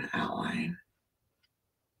brown outline.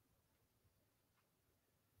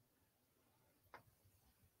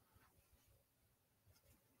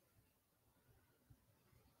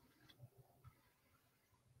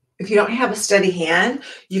 If you don't have a steady hand,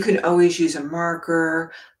 you can always use a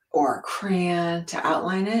marker or a crayon to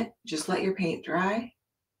outline it. Just let your paint dry.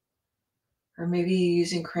 Or maybe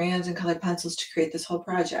using crayons and colored pencils to create this whole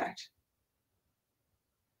project.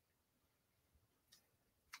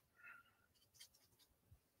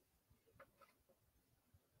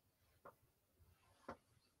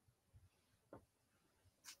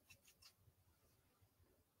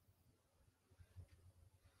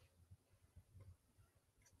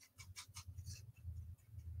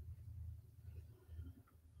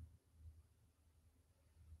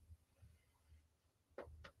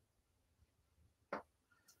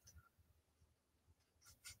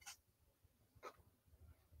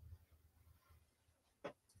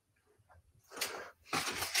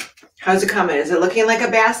 How's it coming? Is it looking like a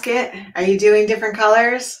basket? Are you doing different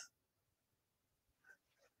colors?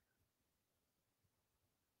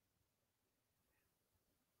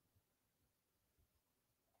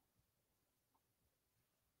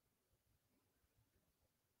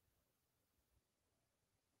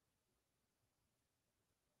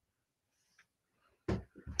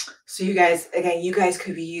 So you guys, again, you guys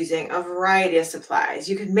could be using a variety of supplies.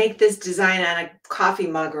 You could make this design on a coffee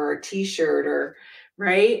mug or a t-shirt or,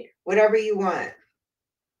 right? Whatever you want.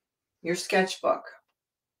 Your sketchbook.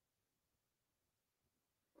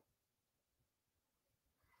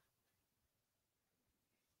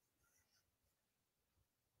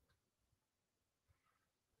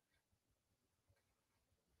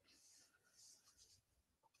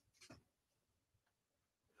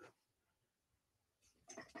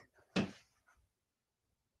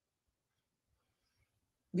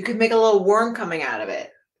 You could make a little worm coming out of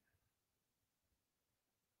it.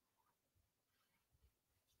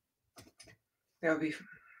 That would be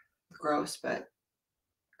gross, but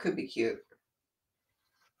could be cute.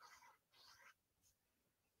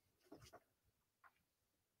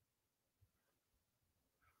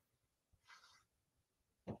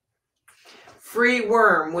 Free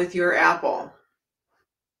worm with your apple.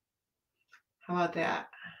 How about that?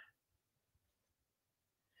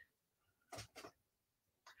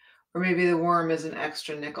 Or maybe the worm is an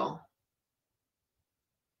extra nickel.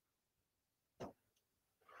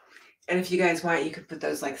 And if you guys want, you could put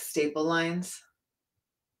those like staple lines.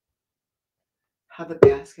 How the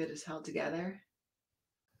basket is held together.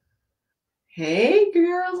 Hey,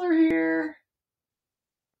 girls are here.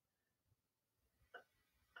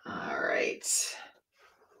 All right.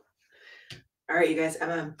 All right, you guys,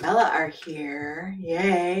 Emma and Bella are here.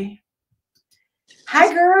 Yay.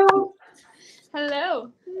 Hi, girl.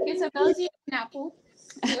 Hello. Okay, so Bella's eating an apple.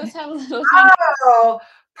 We also have a little Oh,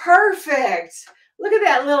 perfect. Look at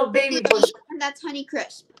that little baby bush. And that's Honey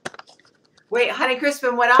Crisp. Wait, Honey Crisp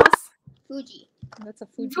and what else? Fuji. That's a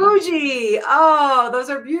Fuji. Fuji. Oh, those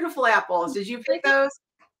are beautiful apples. Did you pick those?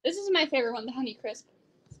 This is my favorite one, the Honey Crisp.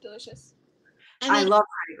 It's delicious. I love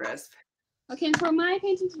Honey Crisp. Okay, and for my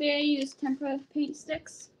painting today, I used tempera paint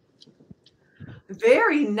sticks.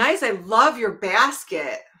 Very nice. I love your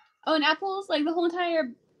basket. Oh, and apples, like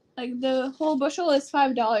the whole bushel is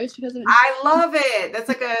 $5 because of I love it. That's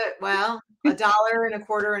like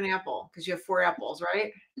 $1.25 an apple because you have 4 apples,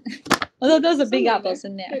 right? Although those are big apples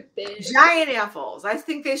in there. They're big. Giant apples. I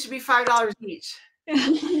think they should be $5 each.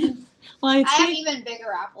 Well, I have even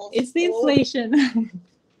bigger apples. it's the inflation.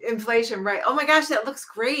 Inflation, right? Oh my gosh, that looks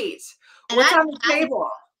great. And What's I- on the table?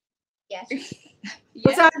 Yes.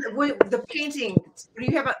 What's on the painting? What do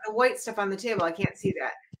you have the white stuff on the table? I can't see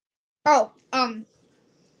that. Oh,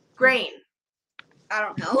 Grain. I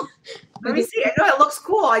don't know. Let me see. I know it looks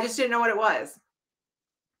cool. I just didn't know what it was.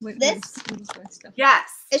 What This? is that stuff? Yes.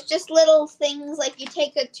 It's just little things like you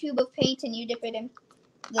take a tube of paint and you dip it in.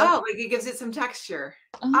 Oh, like it gives it some texture.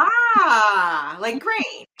 Uh-huh. Ah, like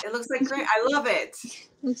grain. It looks like grain. I love it.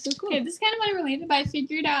 Looks so cool. Okay, this is kind of unrelated, but I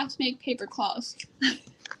figured out how to make paper claws.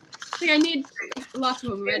 Like I need lots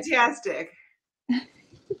of them. Right? Fantastic.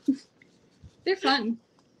 They're fun.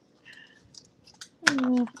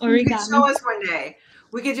 Oh, You could origami. show us one day.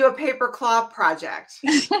 We could do a paper claw project.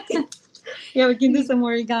 Yeah, we can do some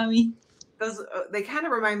origami. Those they kind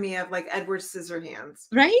of remind me of like Edward Scissorhands.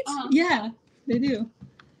 Right? Uh-huh. Yeah, they do.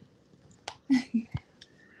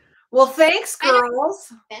 Well, thanks,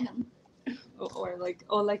 girls. Venom. Or like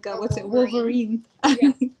what's it? Wolverine.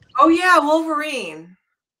 Oh yeah, Wolverine.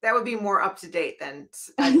 That would be more up to date than.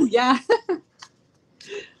 Yeah.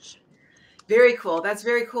 Very cool. That's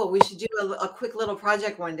very cool. We should do a quick little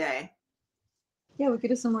project one day. Yeah, we could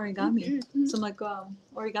do some origami. Mhm. Some like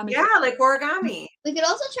origami. Yeah, like origami. We could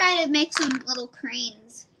also try to make some little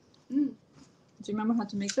cranes. Do you remember how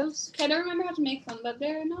to make those? Okay, I don't remember how to make them, but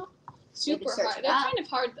they're not super search hard. it They're up. kind of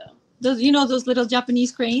hard though. Those little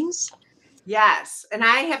Japanese cranes? Yes, and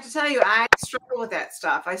I have to tell you, I struggle with that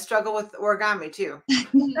stuff. I struggle with origami too.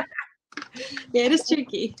 Yeah, it is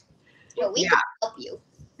tricky. But we Yeah. can help you.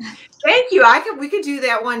 Thank you. We could do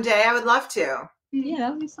that one day. I would love to. Yeah,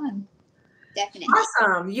 that would be fun. Definitely.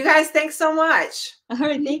 Awesome. You guys, thanks so much. All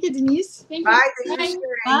right, thank you, Denise. Thank Bye. you. Thanks for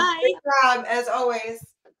sharing. Bye. Great job, as always.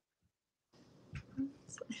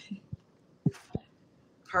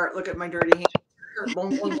 Heart, look at my dirty hand. Boom,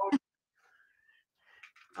 boom, boom.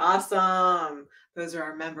 Awesome. Those are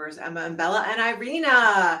our members, Emma and Bella and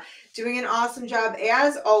Irina, doing an awesome job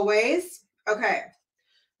as always. Okay.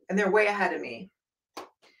 And they're way ahead of me.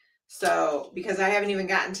 So, because I haven't even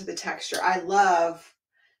gotten to the texture, I love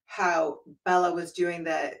how Bella was doing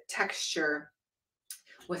the texture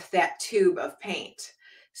with that tube of paint.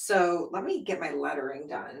 So let me get my lettering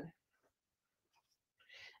done.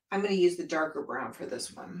 I'm going to use the darker brown for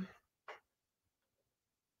this one.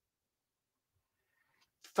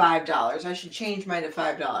 $5. I should change mine to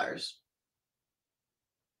 $5.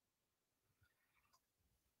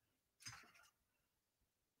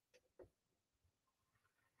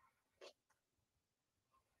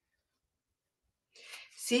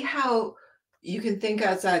 See how you can think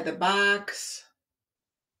outside the box,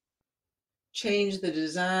 change the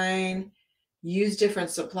design, use different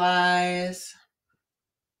supplies.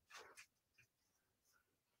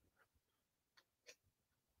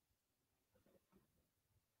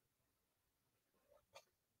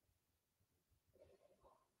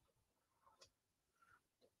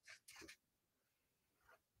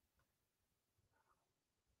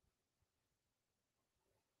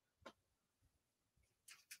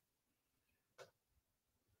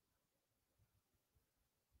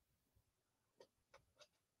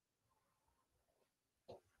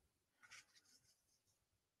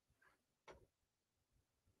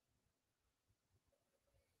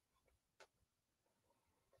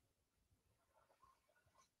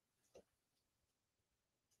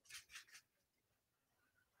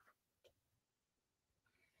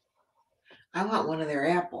 I want one of their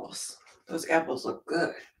apples. Those apples look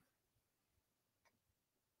good.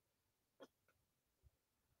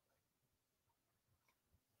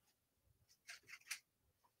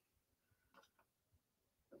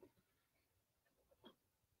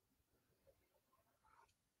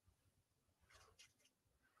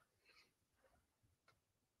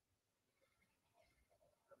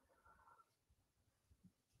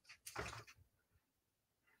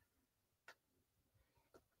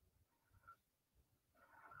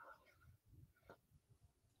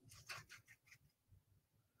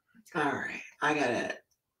 All right, I'm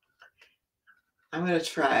going to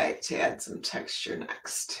try to add some texture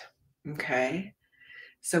next. Okay,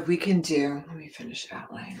 so we can do, let me finish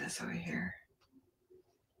outlining this over here.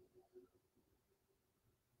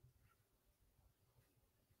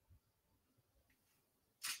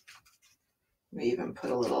 Maybe even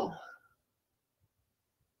put a little,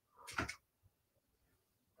 I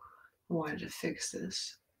wanted to fix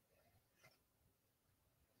this.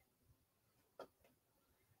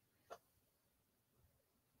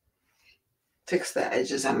 Fix the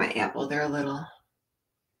edges on my apple. They're a little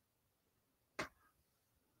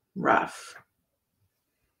rough.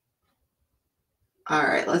 All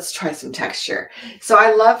right, let's try some texture. So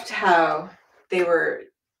I loved how they were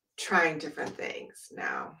trying different things.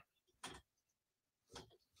 Now,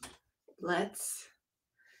 let's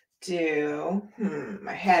do,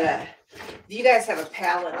 if you guys have a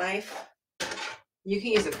palette knife, you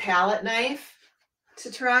can use a palette knife to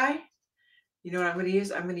try. You know what I'm going to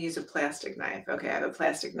use? I'm going to use a plastic knife. Okay, I have a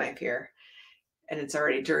plastic knife here and it's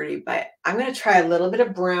already dirty, but I'm going to try a little bit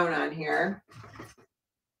of brown on here.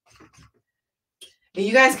 And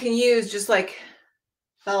you guys can use just like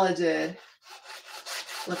Bella did.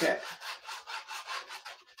 Look at,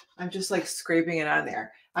 I'm just like scraping it on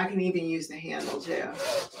there. I can even use the handle too.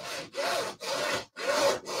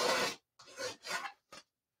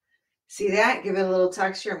 See that? Give it a little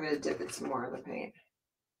texture. I'm going to dip it some more in the paint.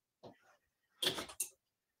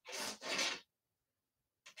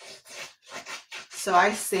 So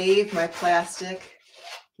I save my plastic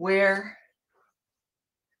ware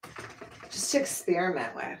just to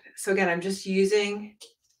experiment with. So again, I'm just using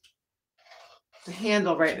the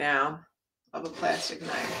handle right now of a plastic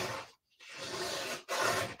knife.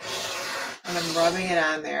 And I'm rubbing it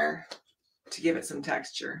on there to give it some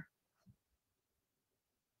texture.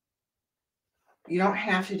 You don't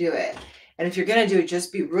have to do it. And if you're going to do it,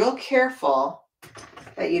 just be real careful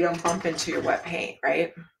that you don't bump into your wet paint,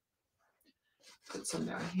 right? Put some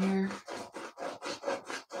down here.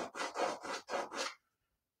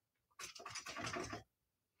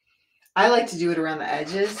 I like to do it around the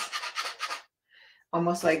edges,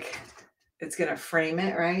 almost like it's going to frame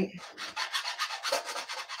it, right?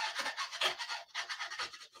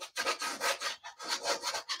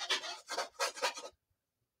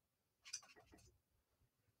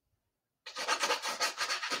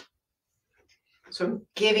 So I'm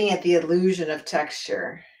giving it the illusion of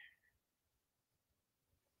texture.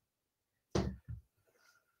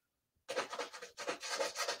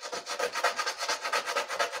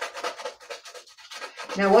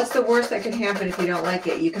 Now, what's the worst that can happen if you don't like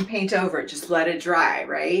it? You can paint over it. Just let it dry,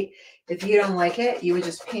 right? If you don't like it, you would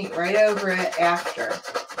just paint right over it after.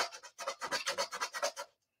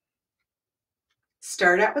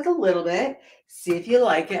 Start out with a little bit, see if you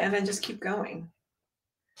like it, and then just keep going.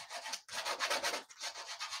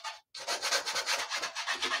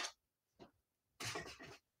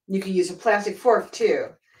 You can use a plastic fork too.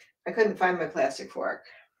 I couldn't find my plastic fork.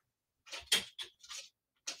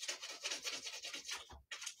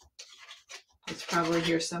 It's probably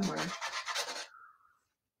here somewhere.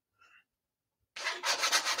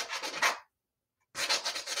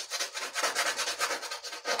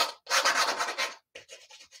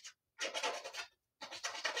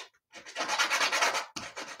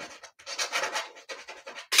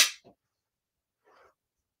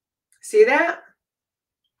 See that?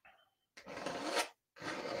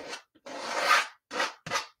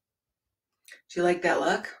 Do you like that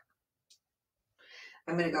look?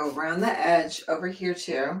 I'm going to go around the edge over here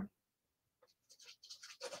too.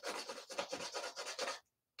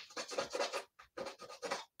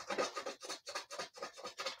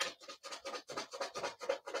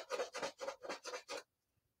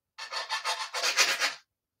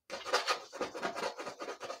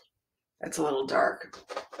 That's a little dark.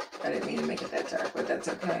 I didn't mean to make it that dark, but that's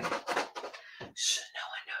okay. Shh, no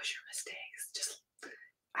one knows your mistakes. Just,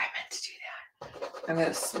 I meant to do that. I'm going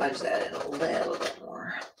to smudge that in a little bit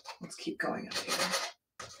more. Let's keep going up here.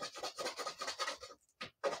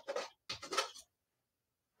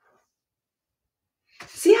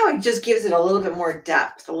 See how it just gives it a little bit more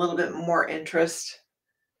depth, a little bit more interest?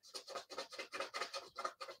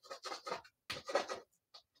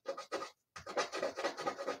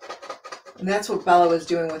 And that's what Bella was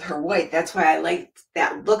doing with her white. That's why I liked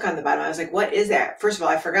that look on the bottom. I was like, what is that? First of all,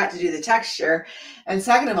 I forgot to do the texture. And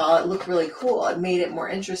second of all, it looked really cool. It made it more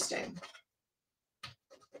interesting.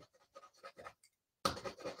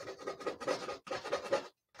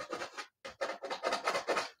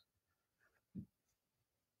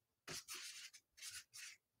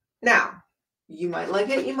 Now, you might like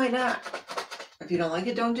it, you might not. If you don't like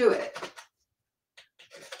it, don't do it.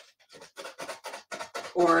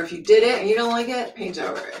 Or if you did it and you don't like it, paint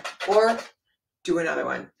over it. Or do another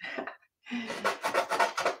one.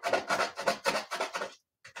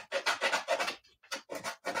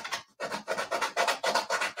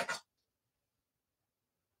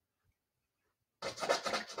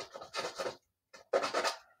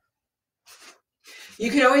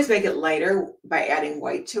 You can always make it lighter by adding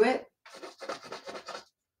white to it.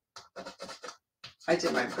 I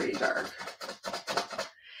did mine pretty dark.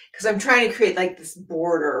 Because I'm trying to create like this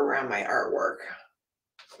border around my artwork.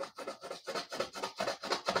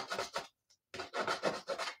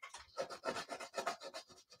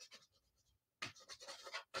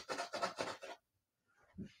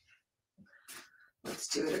 Let's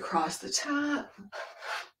do it across the top.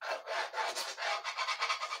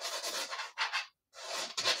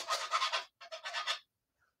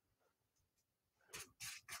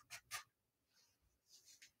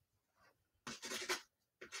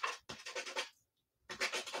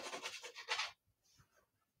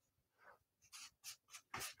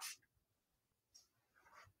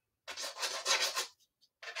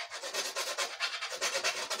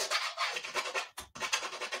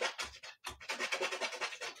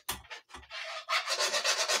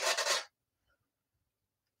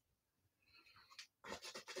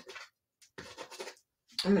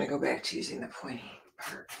 I'm going to go back to using the pointy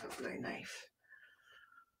part of my knife.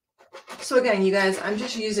 So again, you guys, I'm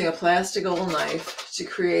just using a plastic old knife to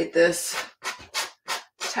create this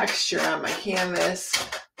texture on my canvas.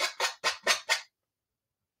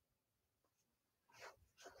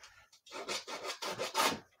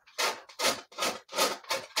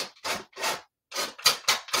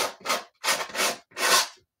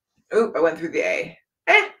 Oop, I went through the A.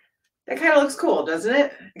 That kind of looks cool, doesn't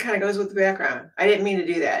it? It kind of goes with the background. I didn't mean to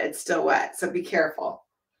do that. It's still wet, so be careful.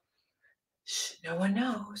 Shh, no one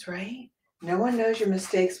knows, right? No one knows your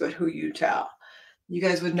mistakes but who you tell. You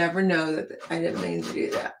guys would never know that I didn't mean to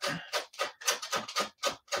do that.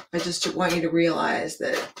 I just want you to realize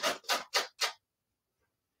that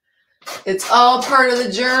it's all part of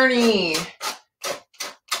the journey.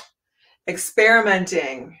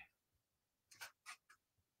 Experimenting.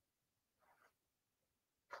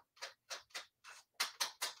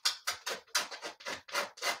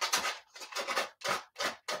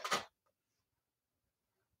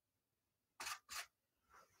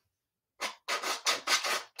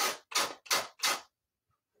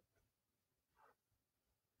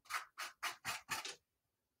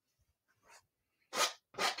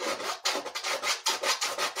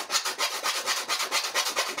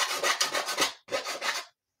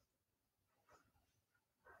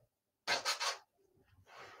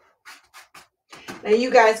 Now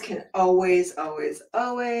you guys can always, always,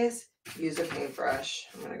 always use a paintbrush.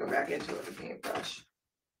 I'm going to go back into it with a paintbrush.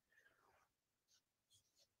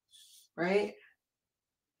 Right?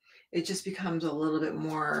 It just becomes a little bit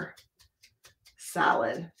more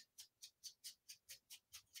solid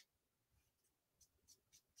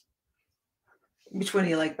Which one do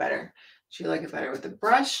you like better? Do you like it better with the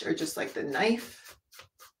brush or just like the knife?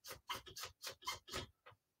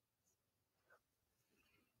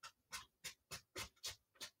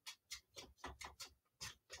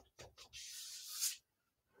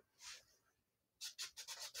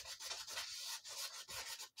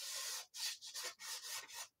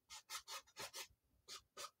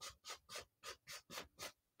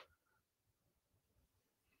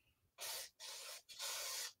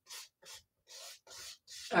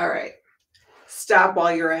 All right. Stop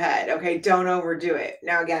while you're ahead. Okay, don't overdo it.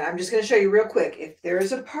 Now, again, I'm just going to show you real quick. If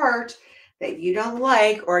there's a part that you don't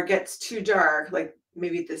like or it gets too dark, like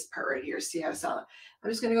maybe this part right here, see how solid? I'm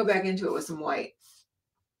just going to go back into it with some white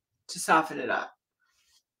to soften it up.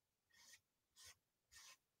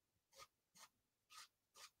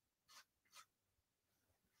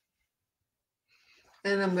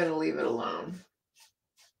 And I'm going to leave it alone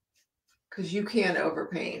because you can't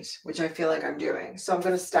overpaint, which I feel like I'm doing. So I'm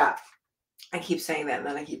going to stop. I keep saying that and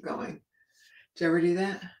then I keep going. Did you ever do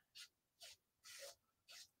that?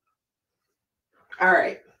 All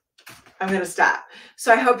right. I'm going to stop.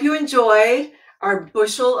 So I hope you enjoyed our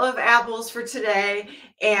bushel of apples for today.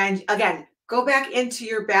 And again, go back into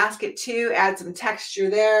your basket too. Add some texture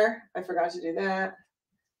there. I forgot to do that.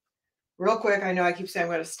 Real quick. I know I keep saying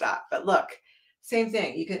I'm going to stop, but look, same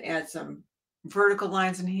thing. You can add some vertical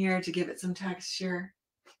lines in here to give it some texture.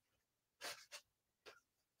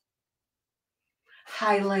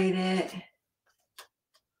 Highlight it.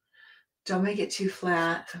 Don't make it too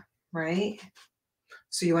flat, right?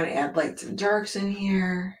 So you want to add lights and darks in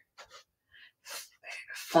here.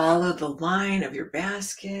 Follow the line of your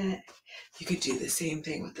basket. You could do the same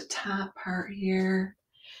thing with the top part here.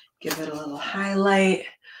 Give it a little highlight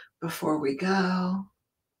before we go.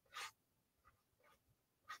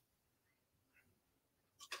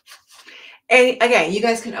 And again, you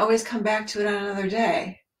guys can always come back to it on another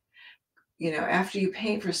day. You know, after you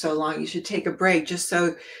paint for so long, you should take a break just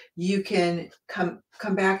so you can come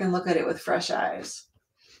back and look at it with fresh eyes.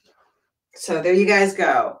 So there you guys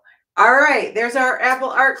go. All right, there's our apple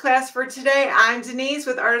art class for today. I'm Denyse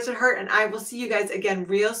with Artists at Heart, and I will see you guys again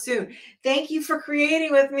real soon. Thank you for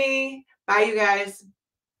creating with me. Bye, you guys.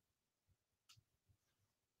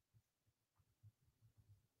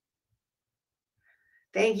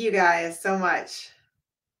 Thank you guys so much.